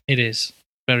 So it is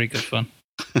very good fun.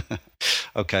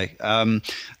 Okay,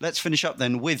 let's finish up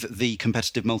then with the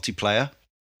competitive multiplayer.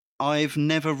 I've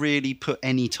never really put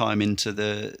any time into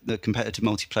the competitive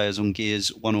multiplayers on Gears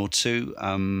 1 or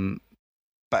 2.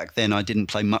 Back then, I didn't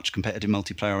play much competitive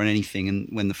multiplayer on anything, and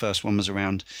when the first one was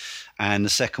around. And the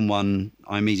second one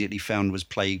I immediately found was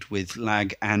plagued with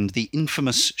lag and the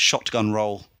infamous shotgun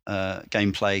roll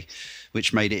gameplay,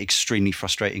 which made it extremely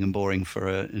frustrating and boring for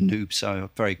a noob. So I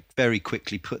very, very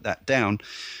quickly put that down.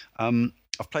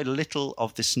 I've played a little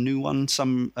of this new one.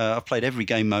 I've played every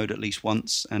game mode at least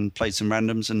once and played some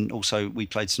randoms, and also we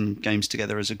played some games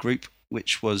together as a group,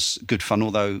 which was good fun,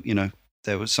 although, you know,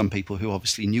 there were some people who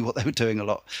obviously knew what they were doing a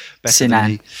lot better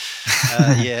than me.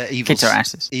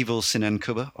 Evil Sinan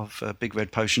Kuba of Big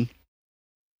Red Potion.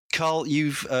 Carl,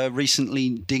 you've recently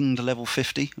dinged level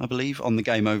 50, I believe, on the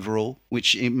game overall,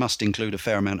 which it must include a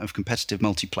fair amount of competitive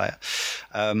multiplayer.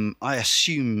 I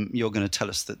assume you're going to tell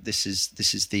us that this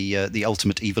is the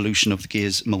ultimate evolution of the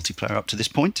Gears multiplayer up to this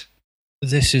point?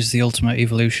 This is the ultimate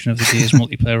evolution of the Gears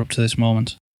multiplayer up to this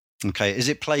moment. Okay, is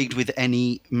it plagued with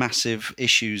any massive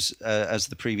issues as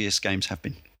the previous games have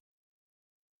been?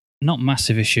 Not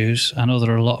massive issues. I know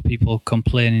there are a lot of people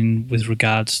complaining with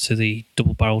regards to the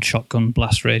double-barreled shotgun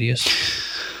blast radius.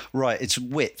 Right, it's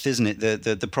width, isn't it?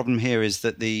 The problem here is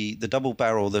that the double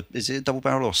barrel, is it a double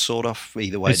barrel or sawed off?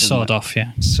 Either way, It's sawed off,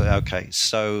 yeah. So okay,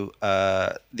 so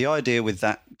the idea with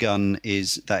that gun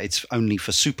is that it's only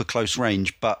for super close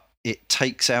range, but it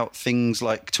takes out things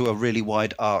like to a really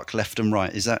wide arc, left and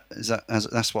right.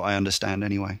 That's what I understand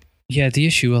anyway. Yeah, the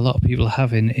issue a lot of people are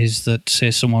having is that,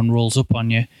 say, someone rolls up on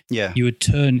you, Yeah, you would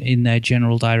turn in their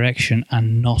general direction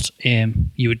and not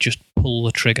aim. You would just pull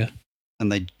the trigger.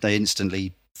 and they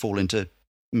instantly fall into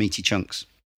meaty chunks.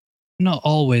 Not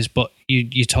always, but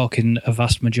you're talking a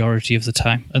vast majority of the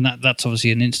time. And that's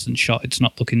obviously an instant shot. It's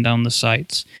not looking down the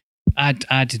sights. I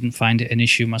didn't find it an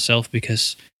issue myself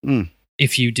because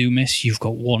if you do miss, you've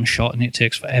got one shot and it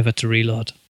takes forever to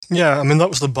reload. Yeah, I mean, that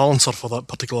was the balancer for that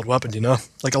particular weapon, you know?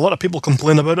 Like, a lot of people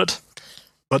complain about it,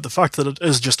 but the fact that it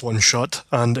is just one shot,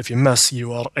 and if you miss,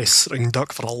 you are a sitting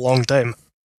duck for a long time,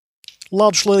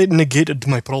 largely negated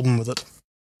my problem with it.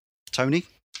 Tony,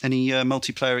 any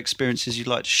multiplayer experiences you'd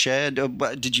like to share?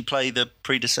 Did you play the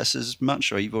predecessors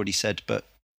much, or you've already said, but...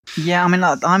 Yeah, I mean,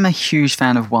 I'm a huge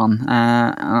fan of 1.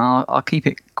 And I'll keep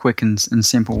it quick and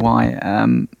simple. Why?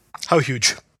 How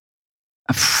huge?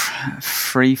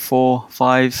 3, 4,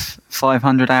 5,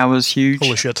 500 hours huge.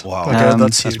 Holy shit. Wow. Okay,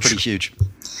 that's pretty huge.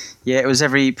 Yeah, it was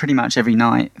pretty much every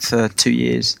night for 2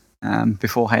 years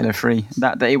before Halo 3.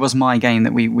 That it was my game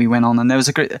that we went on, and there was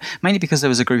a group, mainly because there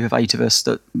was a group of 8 of us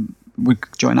that would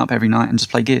join up every night and just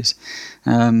play Gears.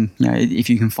 If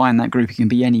you can find that group, it can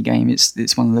be any game.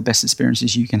 It's one of the best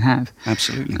experiences you can have.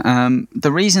 Absolutely.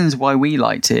 The reasons why we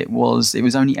liked it was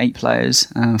only 8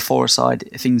 players, 4 aside.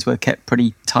 Things were kept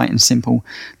pretty tight and simple.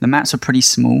 The maps were pretty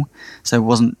small, so it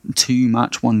wasn't too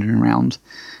much wandering around.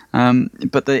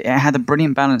 But it had a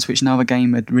brilliant balance, which no other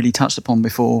game had really touched upon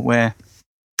before, where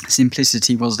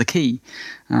simplicity was the key.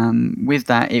 With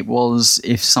that, it was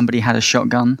if somebody had a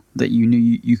shotgun that you knew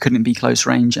you couldn't be close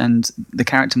range, and the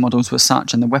character models were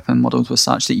such and the weapon models were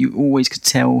such that you always could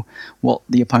tell what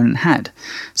the opponent had.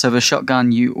 So with a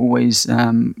shotgun, you always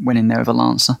went in there with a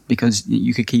Lancer because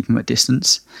you could keep them at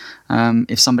distance.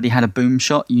 If somebody had a boom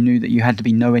shot, you knew that you had to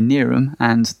be nowhere near them,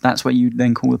 and that's where you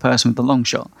then call the person with the long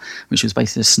shot, which was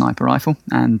basically a sniper rifle,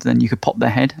 and then you could pop their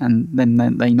head and then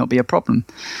they not be a problem.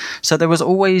 So there was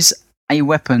always a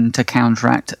weapon to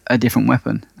counteract a different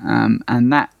weapon,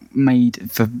 and that made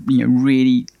for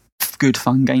really good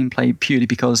fun gameplay purely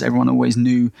because everyone always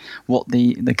knew what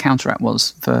the counteract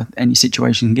was for any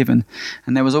situation given.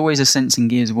 And there was always a sense in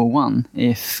Gears of War 1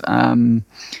 if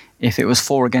it was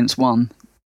 4 against 1,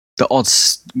 the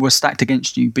odds were stacked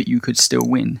against you, but you could still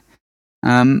win.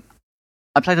 I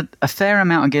played a fair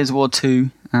amount of Gears of War 2,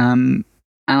 and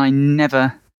I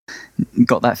never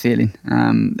got that feeling.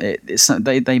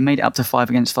 They made it up to 5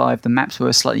 against 5. The maps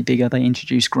were slightly bigger. They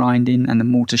introduced grinding and the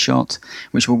mortar shot,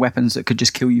 which were weapons that could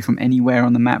just kill you from anywhere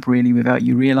on the map, really, without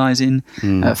you realizing.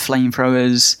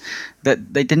 Flamethrowers.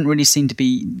 That they didn't really seem to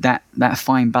be that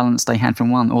fine balance they had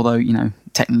from 1. Although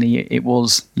technically it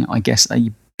was, I guess,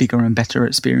 a bigger and better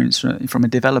experience from a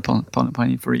developer point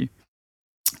of view.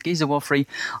 Gears of War 3,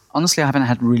 honestly, I haven't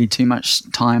had really too much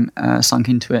time sunk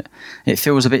into it. It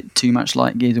feels a bit too much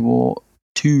like Gears of War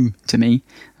 2 to me,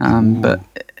 but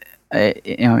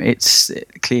it's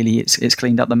clearly it's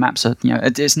cleaned up. The maps are,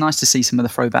 it's nice to see some of the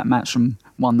throwback maps from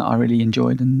 1 that I really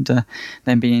enjoyed, and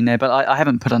them being in there. But I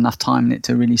haven't put enough time in it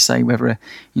to really say whether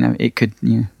it could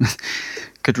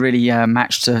could really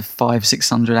match to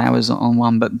 500-600 hours on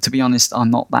 1. But to be honest,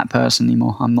 I'm not that person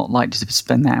anymore. I'm not likely to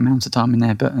spend that amount of time in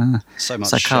there. But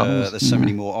there's so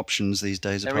many more options these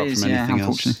days apart from anything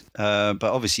else. But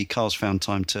obviously, Carl's found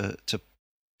time to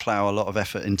plough a lot of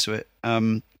effort into it.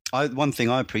 One thing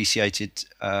I appreciated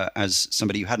as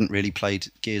somebody who hadn't really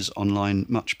played Gears Online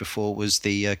much before was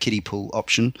the kiddie pool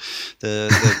option.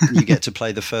 You get to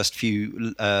play the first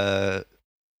few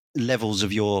levels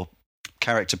of your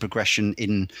character progression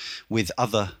in with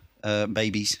other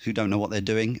babies who don't know what they're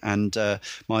doing. And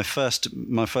my first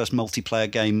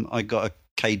multiplayer game, I got a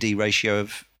KD ratio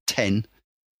of 10.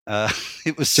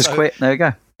 It was just quit. There you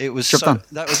go. It was done.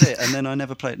 That was it. And then I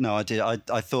never played. No, I did.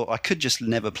 I thought I could just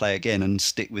never play again and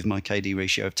stick with my KD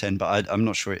ratio of 10, but I'm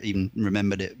not sure it even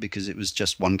remembered it because it was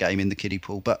just one game in the kiddie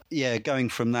pool. But yeah, going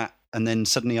from that, and then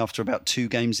suddenly after about 2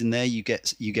 games in there, you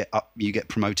get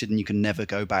promoted, and you can never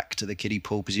go back to the kiddie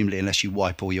pool, presumably unless you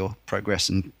wipe all your progress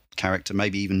and character.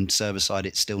 Maybe even server side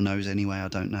it still knows anyway. I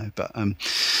don't know, but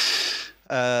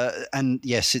and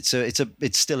yes, it's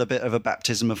still a bit of a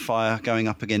baptism of fire going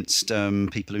up against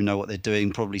people who know what they're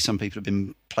doing. Probably some people have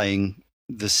been playing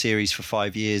the series for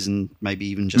 5 years and maybe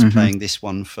even just playing this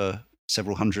one for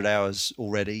several hundred hours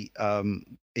already.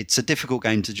 It's a difficult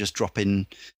game to just drop in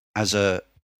as a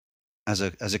as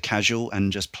a casual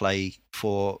and just play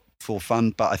for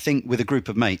fun. But I think with a group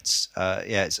of mates,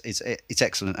 it's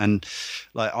excellent. And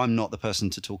like, I'm not the person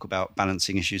to talk about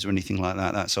balancing issues or anything like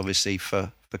that. That's obviously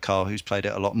for Carl, who's played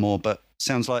it a lot more. But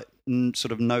sounds like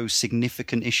sort of no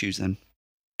significant issues then.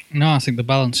 No, I think the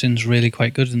balancing's really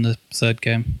quite good in the third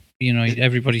game. You know,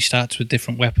 everybody starts with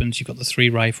different weapons. You've got the 3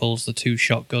 rifles, the 2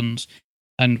 shotguns,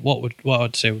 and what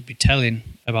I'd say would be telling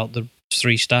about the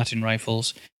 3 starting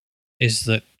rifles is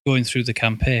that going through the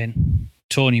campaign,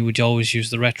 Tony would always use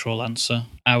the retro lancer.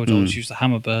 I would always use the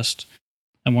hammer burst,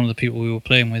 and one of the people we were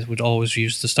playing with would always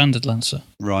use the standard lancer.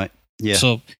 Right. Yeah.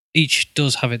 So each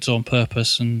does have its own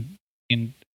purpose and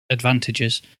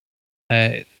advantages.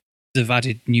 They've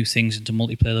added new things into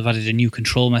multiplayer. They've added a new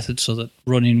control method so that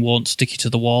running won't stick you to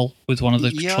the wall with one of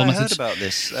the control methods. Yeah, I heard about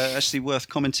this. Actually worth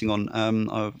commenting on.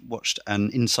 I watched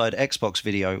an Inside Xbox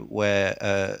video where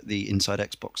the Inside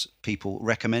Xbox people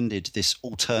recommended this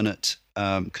alternate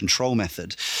control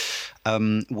method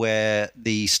where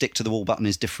the stick to the wall button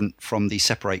is different from the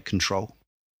separate control.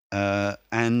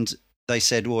 And they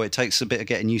said, well, it takes a bit of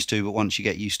getting used to, but once you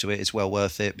get used to it, it's well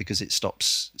worth it because it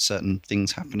stops certain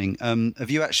things happening. Have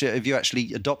you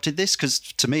actually adopted this? Because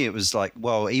to me, it was like,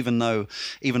 well, even though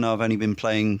I've only been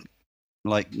playing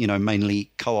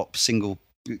mainly co-op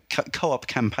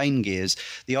campaign Gears,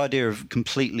 the idea of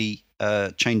completely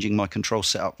changing my control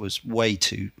setup was way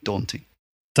too daunting.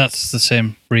 That's the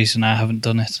same reason I haven't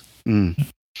done it.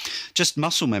 Just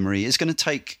muscle memory. It's going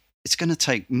to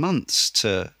take months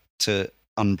to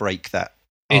unbreak that.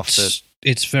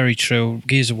 It's very true.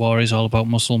 Gears of War is all about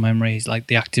muscle memory. It's like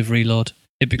the active reload.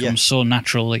 It becomes so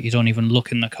natural that you don't even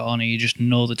look in the corner. You just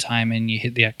know the timing. You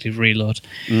hit the active reload.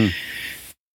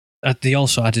 They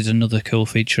also added another cool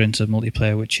feature into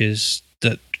multiplayer, which is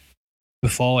that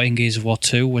before in Gears of War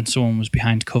 2, when someone was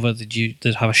behind cover, they'd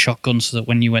have a shotgun so that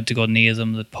when you went to go near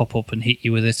them, they'd pop up and hit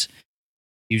you with it,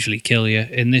 usually kill you.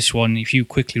 In this one, if you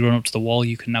quickly run up to the wall,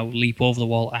 you can now leap over the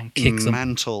wall and kick them.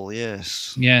 Mantle,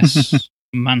 yes. Yes,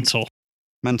 mantle.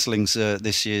 Mantling's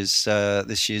this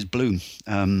year's bloom.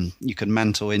 You can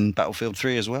mantle in Battlefield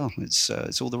 3 as well. It's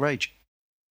all the rage.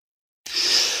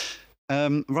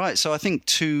 Right, so I think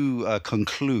to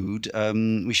conclude,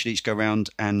 we should each go around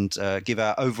and give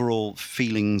our overall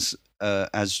feelings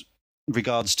as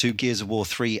regards to Gears of War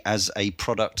 3 as a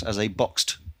product, as a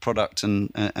boxed product, and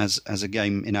as a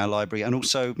game in our library, and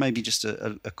also maybe just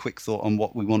a quick thought on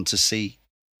what we want to see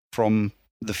from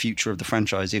the future of the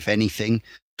franchise, if anything.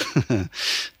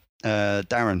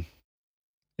 Darren?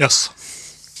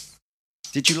 Yes.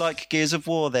 Did you like Gears of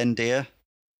War then, dear?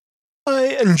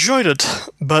 I enjoyed it,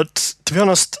 but to be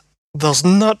honest, there's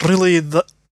not really that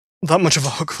much of a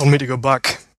hook for me to go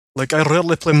back. Like, I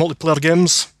rarely play multiplayer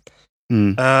games.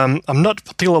 I'm not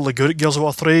particularly good at Gears of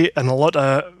War 3, and a lot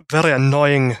of very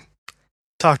annoying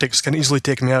tactics can easily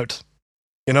take me out.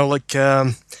 You know, like,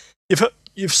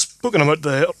 you've spoken about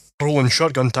the rolling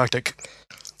shotgun tactic,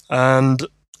 and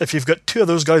if you've got 2 of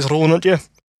those guys rolling at you,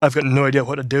 I've got no idea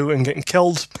what to do, and getting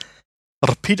killed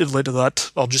repeatedly to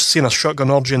that, or just seeing a shotgun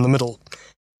orgy in the middle,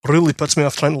 really puts me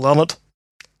off trying to learn it.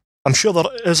 I'm sure there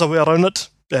is a way around it,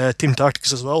 team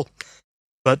tactics as well,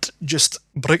 but just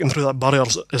breaking through that barrier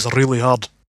is really hard.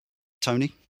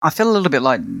 Tony? I feel a little bit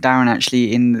like Darren,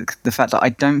 actually, in the fact that I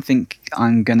don't think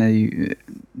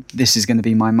this is going to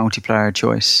be my multiplayer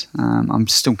choice. I'm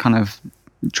still kind of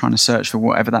trying to search for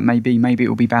whatever that may be. Maybe it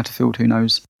will be Battlefield, who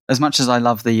knows. As much as I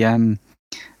love the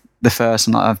first,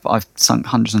 and I've sunk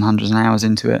hundreds and hundreds of hours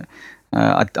into it,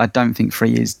 I don't think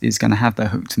 3 is going to have that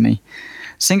hook to me.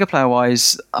 Single player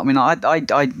wise, I mean,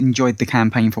 I enjoyed the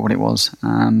campaign for what it was.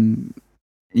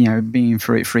 Being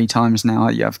through it 3 times now,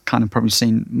 I've kind of probably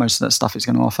seen most of that stuff it's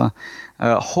going to offer.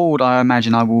 Horde, I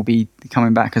imagine I will be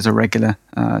coming back as a regular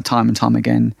time and time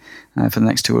again for the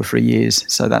next 2 or 3 years.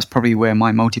 So that's probably where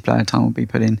my multiplayer time will be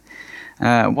put in.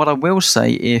 What I will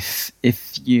say, if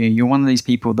you're one of these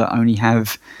people that only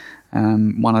have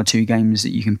 1 or 2 games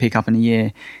that you can pick up in a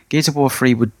year, Gears of War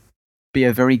 3 would be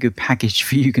a very good package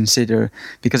for you to consider,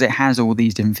 because it has all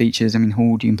these different features. I mean,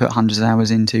 Horde, you can put hundreds of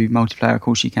hours into. Multiplayer, of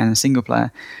course you can, and single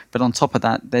player. But on top of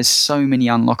that, there's so many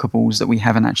unlockables that we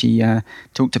haven't actually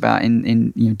talked about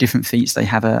in different feats. They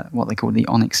have what they call the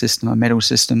Onyx system, a medal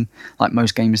system, like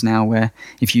most games now, where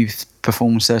if you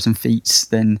perform certain feats,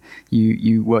 then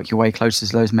you work your way closer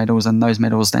to those medals, and those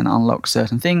medals then unlock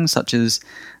certain things, such as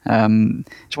one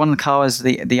of the cars,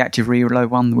 the active reload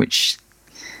one, which,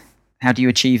 how do you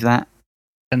achieve that?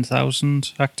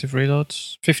 10,000 active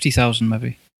reloads? 50,000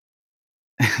 maybe.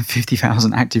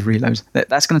 50,000 active reloads.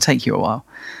 That's going to take you a while.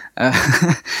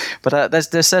 But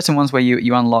there's certain ones where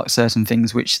you unlock certain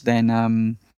things, which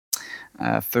then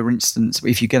For instance,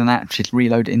 if you get an active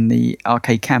reload in the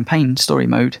arcade campaign story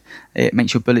mode, it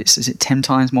makes your bullets 10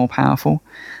 times more powerful.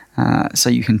 So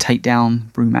you can take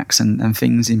down Brumacs and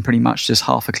things in pretty much just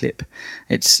half a clip.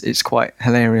 It's quite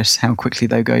hilarious how quickly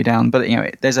they go down. But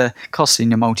there's a cost in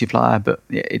your multiplier, but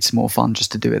it's more fun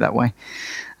just to do it that way.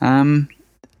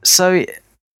 So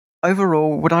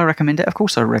overall, would I recommend it? Of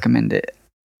course I recommend it.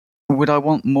 Would I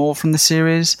want more from the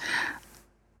series?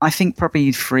 I think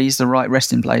probably 3 is the right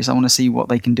resting place. I want to see what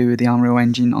they can do with the Unreal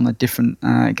Engine on a different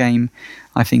game.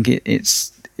 I think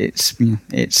its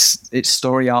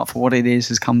story arc for what it is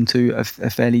has come to a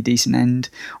fairly decent end.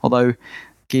 Although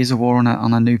Gears of War on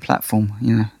a new platform,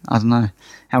 I don't know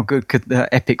how good could the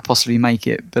Epic possibly make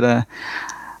it. But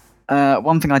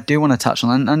one thing I do want to touch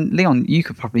on, and Leon, you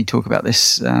could probably talk about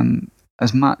this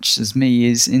as much as me,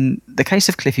 is in the case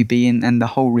of Cliffy B and the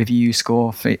whole review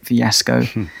score fiasco,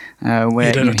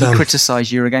 where he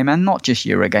criticised Eurogamer, and not just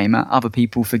Eurogamer, other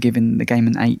people for giving the game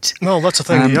an 8. Well, that's the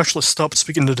thing. He actually stopped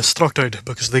speaking to Destructoid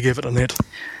because they gave it an 8.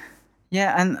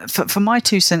 Yeah, and for my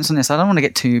 2 cents on this, I don't want to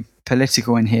get too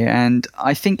political in here, and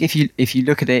I think if you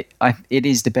look at it, it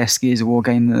is the best Gears of War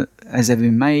game that has ever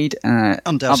been made.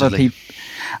 Undoubtedly.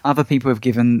 Other people have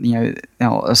given,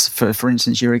 for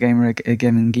instance, Eurogamer are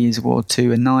given Gears of War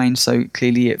 2 a 9, so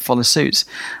clearly it follows suit.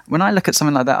 When I look at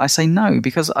something like that, I say no,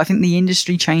 because I think the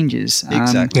industry changes.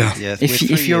 Exactly. Yeah.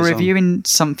 If you're reviewing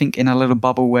something in a little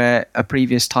bubble where a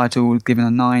previous title was given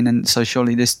a 9, and so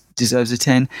surely this deserves a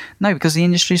 10, no, because the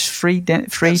industry's 3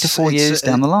 to 4 years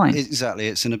down the line. Exactly.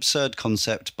 It's an absurd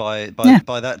concept. By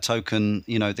that token,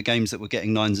 the games that were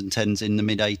getting 9s and 10s in the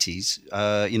mid 80s,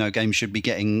 games should be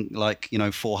getting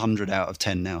 400 out of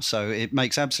 10 now. So it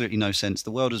makes absolutely no sense.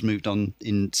 The world has moved on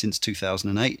since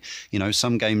 2008.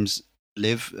 Some games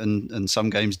live and some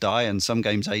games die, and some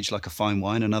games age like a fine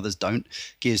wine and others don't.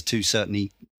 Gears 2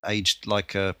 certainly aged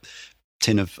like a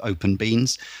tin of open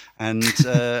beans, and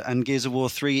Gears of War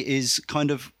 3 is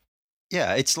kind of,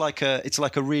 it's like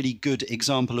a really good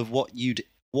example of what you'd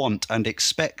want and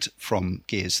expect from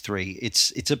Gears 3.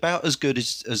 It's about as good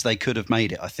as they could have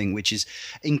made it, I think, which is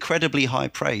incredibly high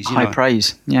praise.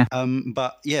 Praise, yeah.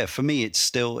 But yeah, for me,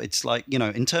 it's like,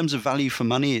 in terms of value for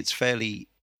money, it's fairly,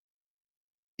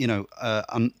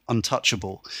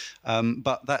 untouchable.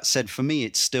 But that said, for me,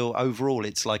 it's still overall,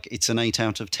 it's an 8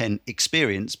 out of 10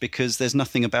 experience, because there's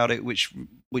nothing about it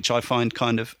which I find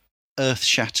kind of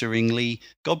earth-shatteringly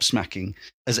gobsmacking.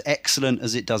 As excellent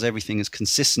as it does everything, as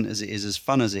consistent as it is, as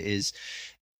fun as it is,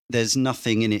 there's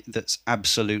nothing in it that's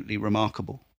absolutely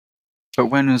remarkable. But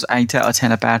when was 8 out of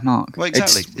 10 a bad mark? Well,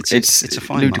 exactly. It's a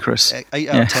fine ludicrous mark. 8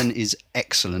 out of 10 is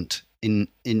excellent in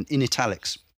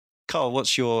italics. Carl,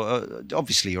 what's your...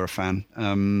 obviously you're a fan.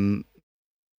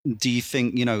 Do you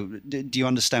think, do you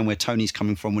understand where Tony's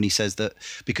coming from when he says that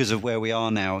because of where we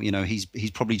are now, he's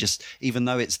probably just, even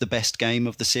though it's the best game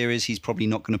of the series, he's probably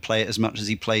not going to play it as much as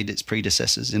he played its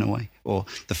predecessors, in a way, or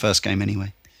the first game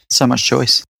anyway? So much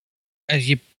choice. As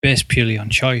you base purely on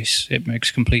choice, it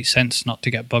makes complete sense not to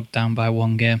get bogged down by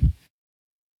one game.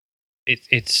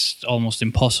 It's almost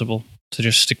impossible to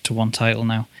just stick to one title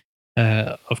now.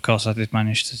 Of course, I did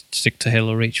manage to stick to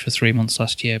Halo Reach for 3 months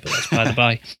last year, but that's by the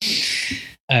by.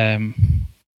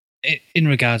 In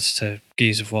regards to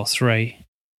Gears of War 3,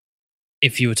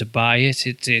 if you were to buy it,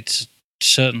 it's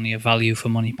certainly a value for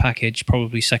money package,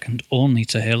 probably second only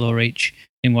to Halo Reach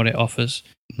in what it offers.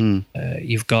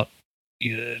 You've got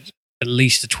at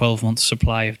least a 12-month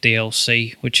supply of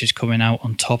DLC, which is coming out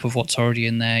on top of what's already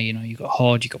in there. You've got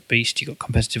Horde, you've got Beast, you've got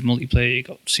competitive multiplayer, you've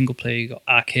got single player, you've got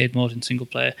arcade mode in single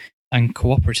player, and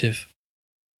cooperative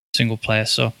single player.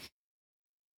 So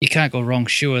you can't go wrong.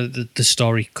 Sure, the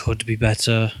story could be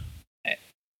better.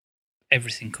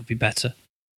 Everything could be better.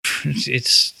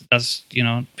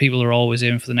 People are always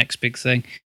aiming for the next big thing.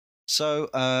 So,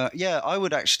 I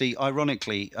would actually,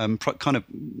 ironically, kind of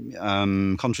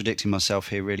contradicting myself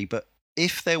here, really, but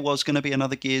if there was going to be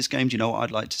another Gears game, do you know what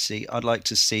I'd like to see? I'd like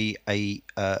to see a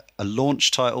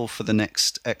launch title for the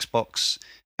next Xbox,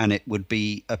 and it would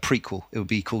be a prequel. It would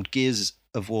be called Gears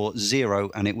of War 0,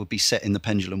 and it would be set in the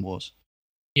Pendulum Wars.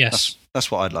 Yes.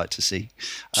 That's what I'd like to see.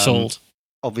 Sold.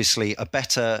 Obviously, a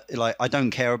better, I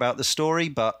don't care about the story,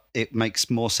 but it makes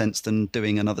more sense than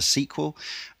doing another sequel.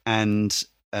 And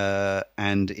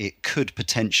it could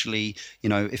potentially,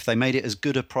 if they made it as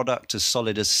good a product, as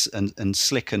solid as and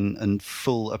slick and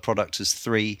full a product as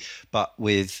 3, but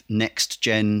with next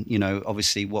gen,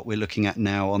 obviously what we're looking at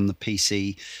now on the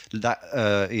PC, that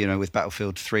with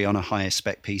Battlefield 3 on a higher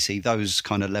spec PC, those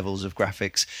kind of levels of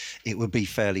graphics, it would be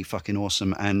fairly fucking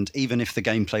awesome. And even if the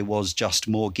gameplay was just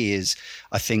more Gears,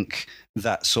 I think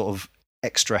that sort of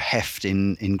extra heft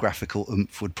in graphical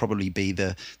oomph would probably be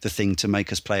the thing to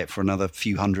make us play it for another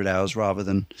few hundred hours rather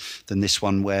than this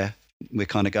one where we're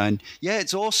kind of going, yeah,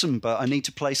 it's awesome, but I need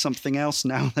to play something else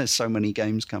now. There's so many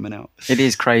games coming out. It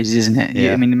is crazy, isn't it?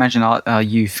 Yeah. I mean, imagine our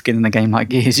youth getting a game like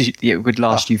Gears. It would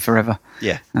last you forever.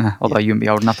 Yeah. Although you wouldn't be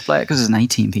old enough to play it because there's an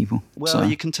 18 people. Well, so.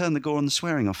 You can turn the gore and the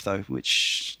swearing off, though,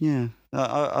 which, yeah.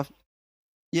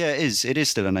 Yeah, it is. It is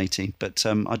still an 18, but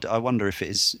I wonder if it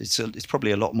is. It's probably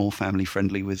a lot more family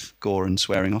friendly with gore and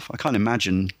swearing off. I can't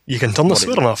imagine. You can turn the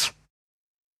swearing off.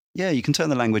 Yeah, you can turn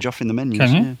the language off in the menus.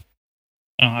 Can you? Yeah.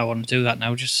 Oh, I want to do that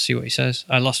now just to see what he says.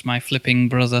 I lost my flipping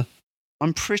brother.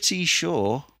 I'm pretty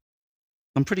sure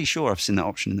I've seen that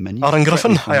option in the menu. Aaron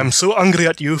Griffin, I am so angry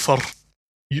at you for.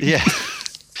 Yeah.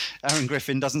 Aaron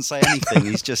Griffin doesn't say anything.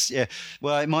 He's just, yeah.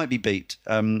 Well, it might be beeped.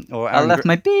 Or I left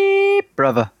my beep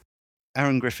brother.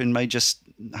 Aaron Griffin may just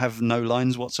have no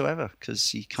lines whatsoever because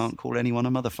he can't call anyone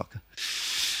a motherfucker.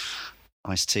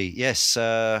 Ice-T. Yes.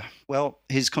 Well,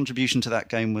 his contribution to that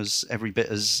game was every bit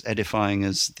as edifying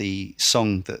as the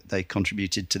song that they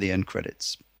contributed to the end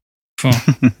credits.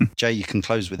 Jay, you can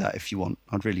close with that if you want.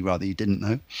 I'd really rather you didn't,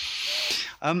 though.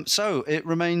 So it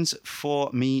remains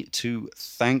for me to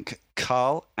thank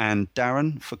Carl and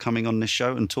Darren for coming on this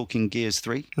show and talking Gears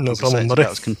 3. No problem, buddy.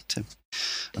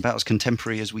 About as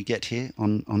contemporary as we get here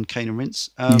on Cane and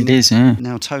Rinse. It is, yeah.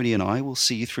 Now, Tony and I will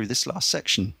see you through this last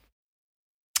section.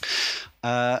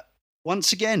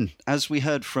 Once again, as we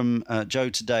heard from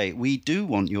Joe today, we do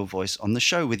want your voice on the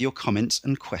show with your comments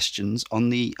and questions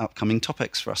on the upcoming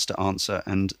topics for us to answer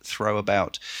and throw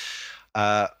about.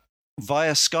 Via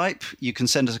Skype, you can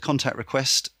send us a contact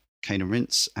request, Cane and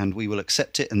Rinse, and we will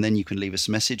accept it, and then you can leave us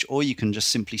a message, or you can just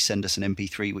simply send us an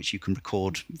MP3, which you can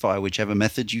record via whichever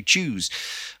method you choose.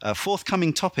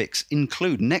 Forthcoming topics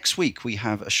include, next week we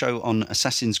have a show on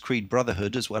Assassin's Creed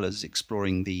Brotherhood, as well as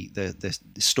exploring the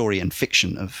story and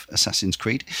fiction of Assassin's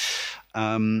Creed.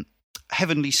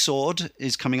 Heavenly Sword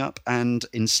is coming up, and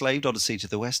Enslaved Odyssey to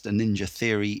the West, a Ninja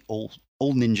Theory, all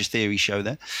Ninja Theory show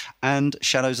there, and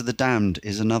Shadows of the Damned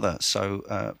is another.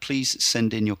 So please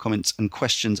send in your comments and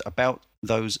questions about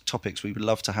those topics. We would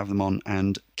love to have them on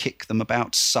and kick them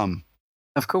about some.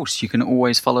 Of course, you can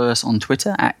always follow us on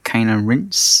Twitter at Cane and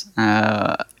Rinse,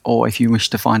 or if you wish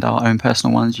to find our own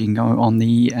personal ones, you can go on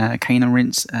the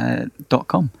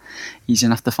caneandrinse.com. Easy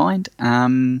enough to find.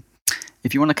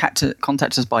 If you want to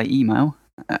contact us by email,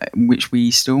 which we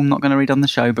still not going to read on the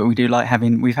show, but we do like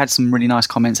having. We've had some really nice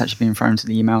comments actually being thrown to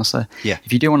the email. So yeah.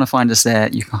 If you do want to find us there,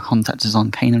 you can contact us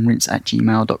on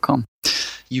caneandrinse@gmail.com.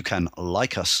 You can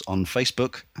like us on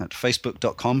Facebook at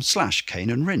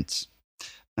facebook.com/caneandrinse.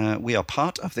 We are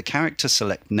part of the Character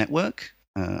Select Network,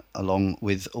 along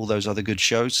with all those other good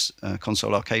shows,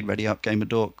 Console Arcade, Ready Up, Gamer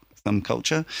Dork, Thumb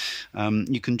Culture.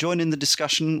 You can join in the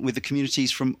discussion with the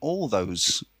communities from all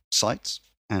those sites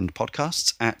and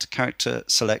podcasts at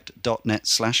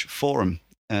characterselect.net/forum.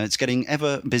 It's getting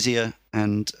ever busier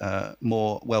and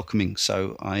more welcoming,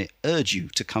 so I urge you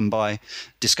to come by,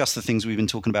 discuss the things we've been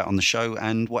talking about on the show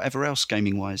and whatever else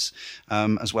gaming-wise,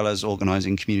 as well as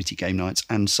organising community game nights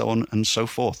and so on and so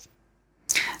forth.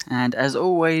 And as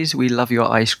always, we love your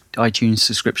iTunes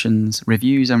subscriptions,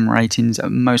 reviews and ratings are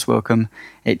most welcome.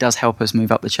 It does help us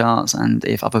move up the charts, and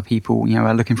if other people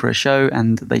are looking for a show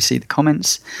and they see the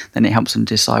comments, then it helps them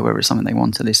decide whether it's something they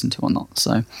want to listen to or not.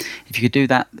 So if you could do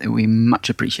that, it would be much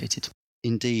appreciated.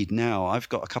 Indeed. Now, I've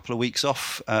got a couple of weeks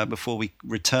off before we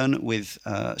return with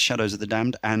Shadows of the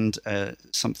Damned and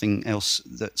something else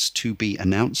that's to be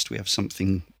announced. We have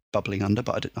something bubbling under,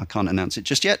 but I can't announce it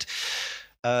just yet.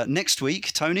 Next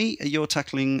week, Tony, you're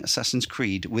tackling Assassin's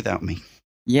Creed without me.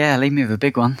 Yeah, leave me with a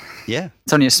big one. Yeah.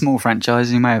 It's only a small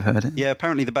franchise, you may have heard it. Yeah,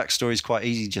 apparently the backstory is quite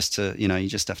easy, just to, you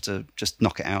just have to just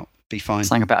knock it out, be fine.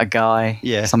 Something about a guy,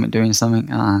 yeah. Something doing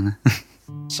something.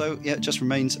 So, yeah, it just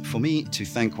remains for me to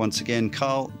thank once again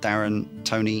Carl, Darren,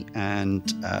 Tony,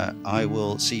 and I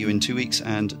will see you in 2 weeks,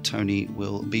 and Tony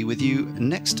will be with you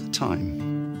next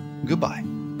time. Goodbye.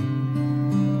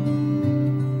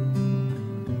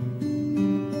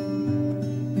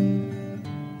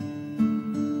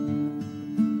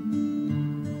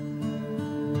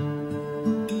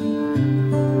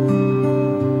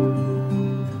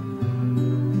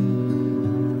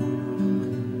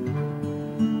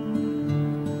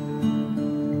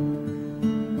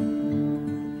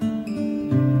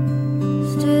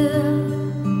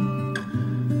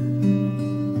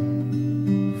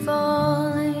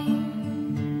 Falling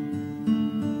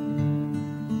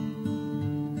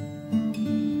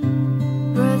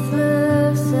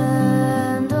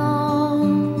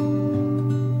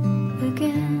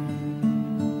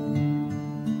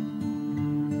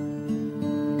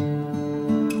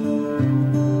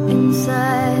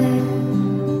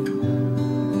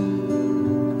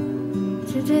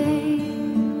today.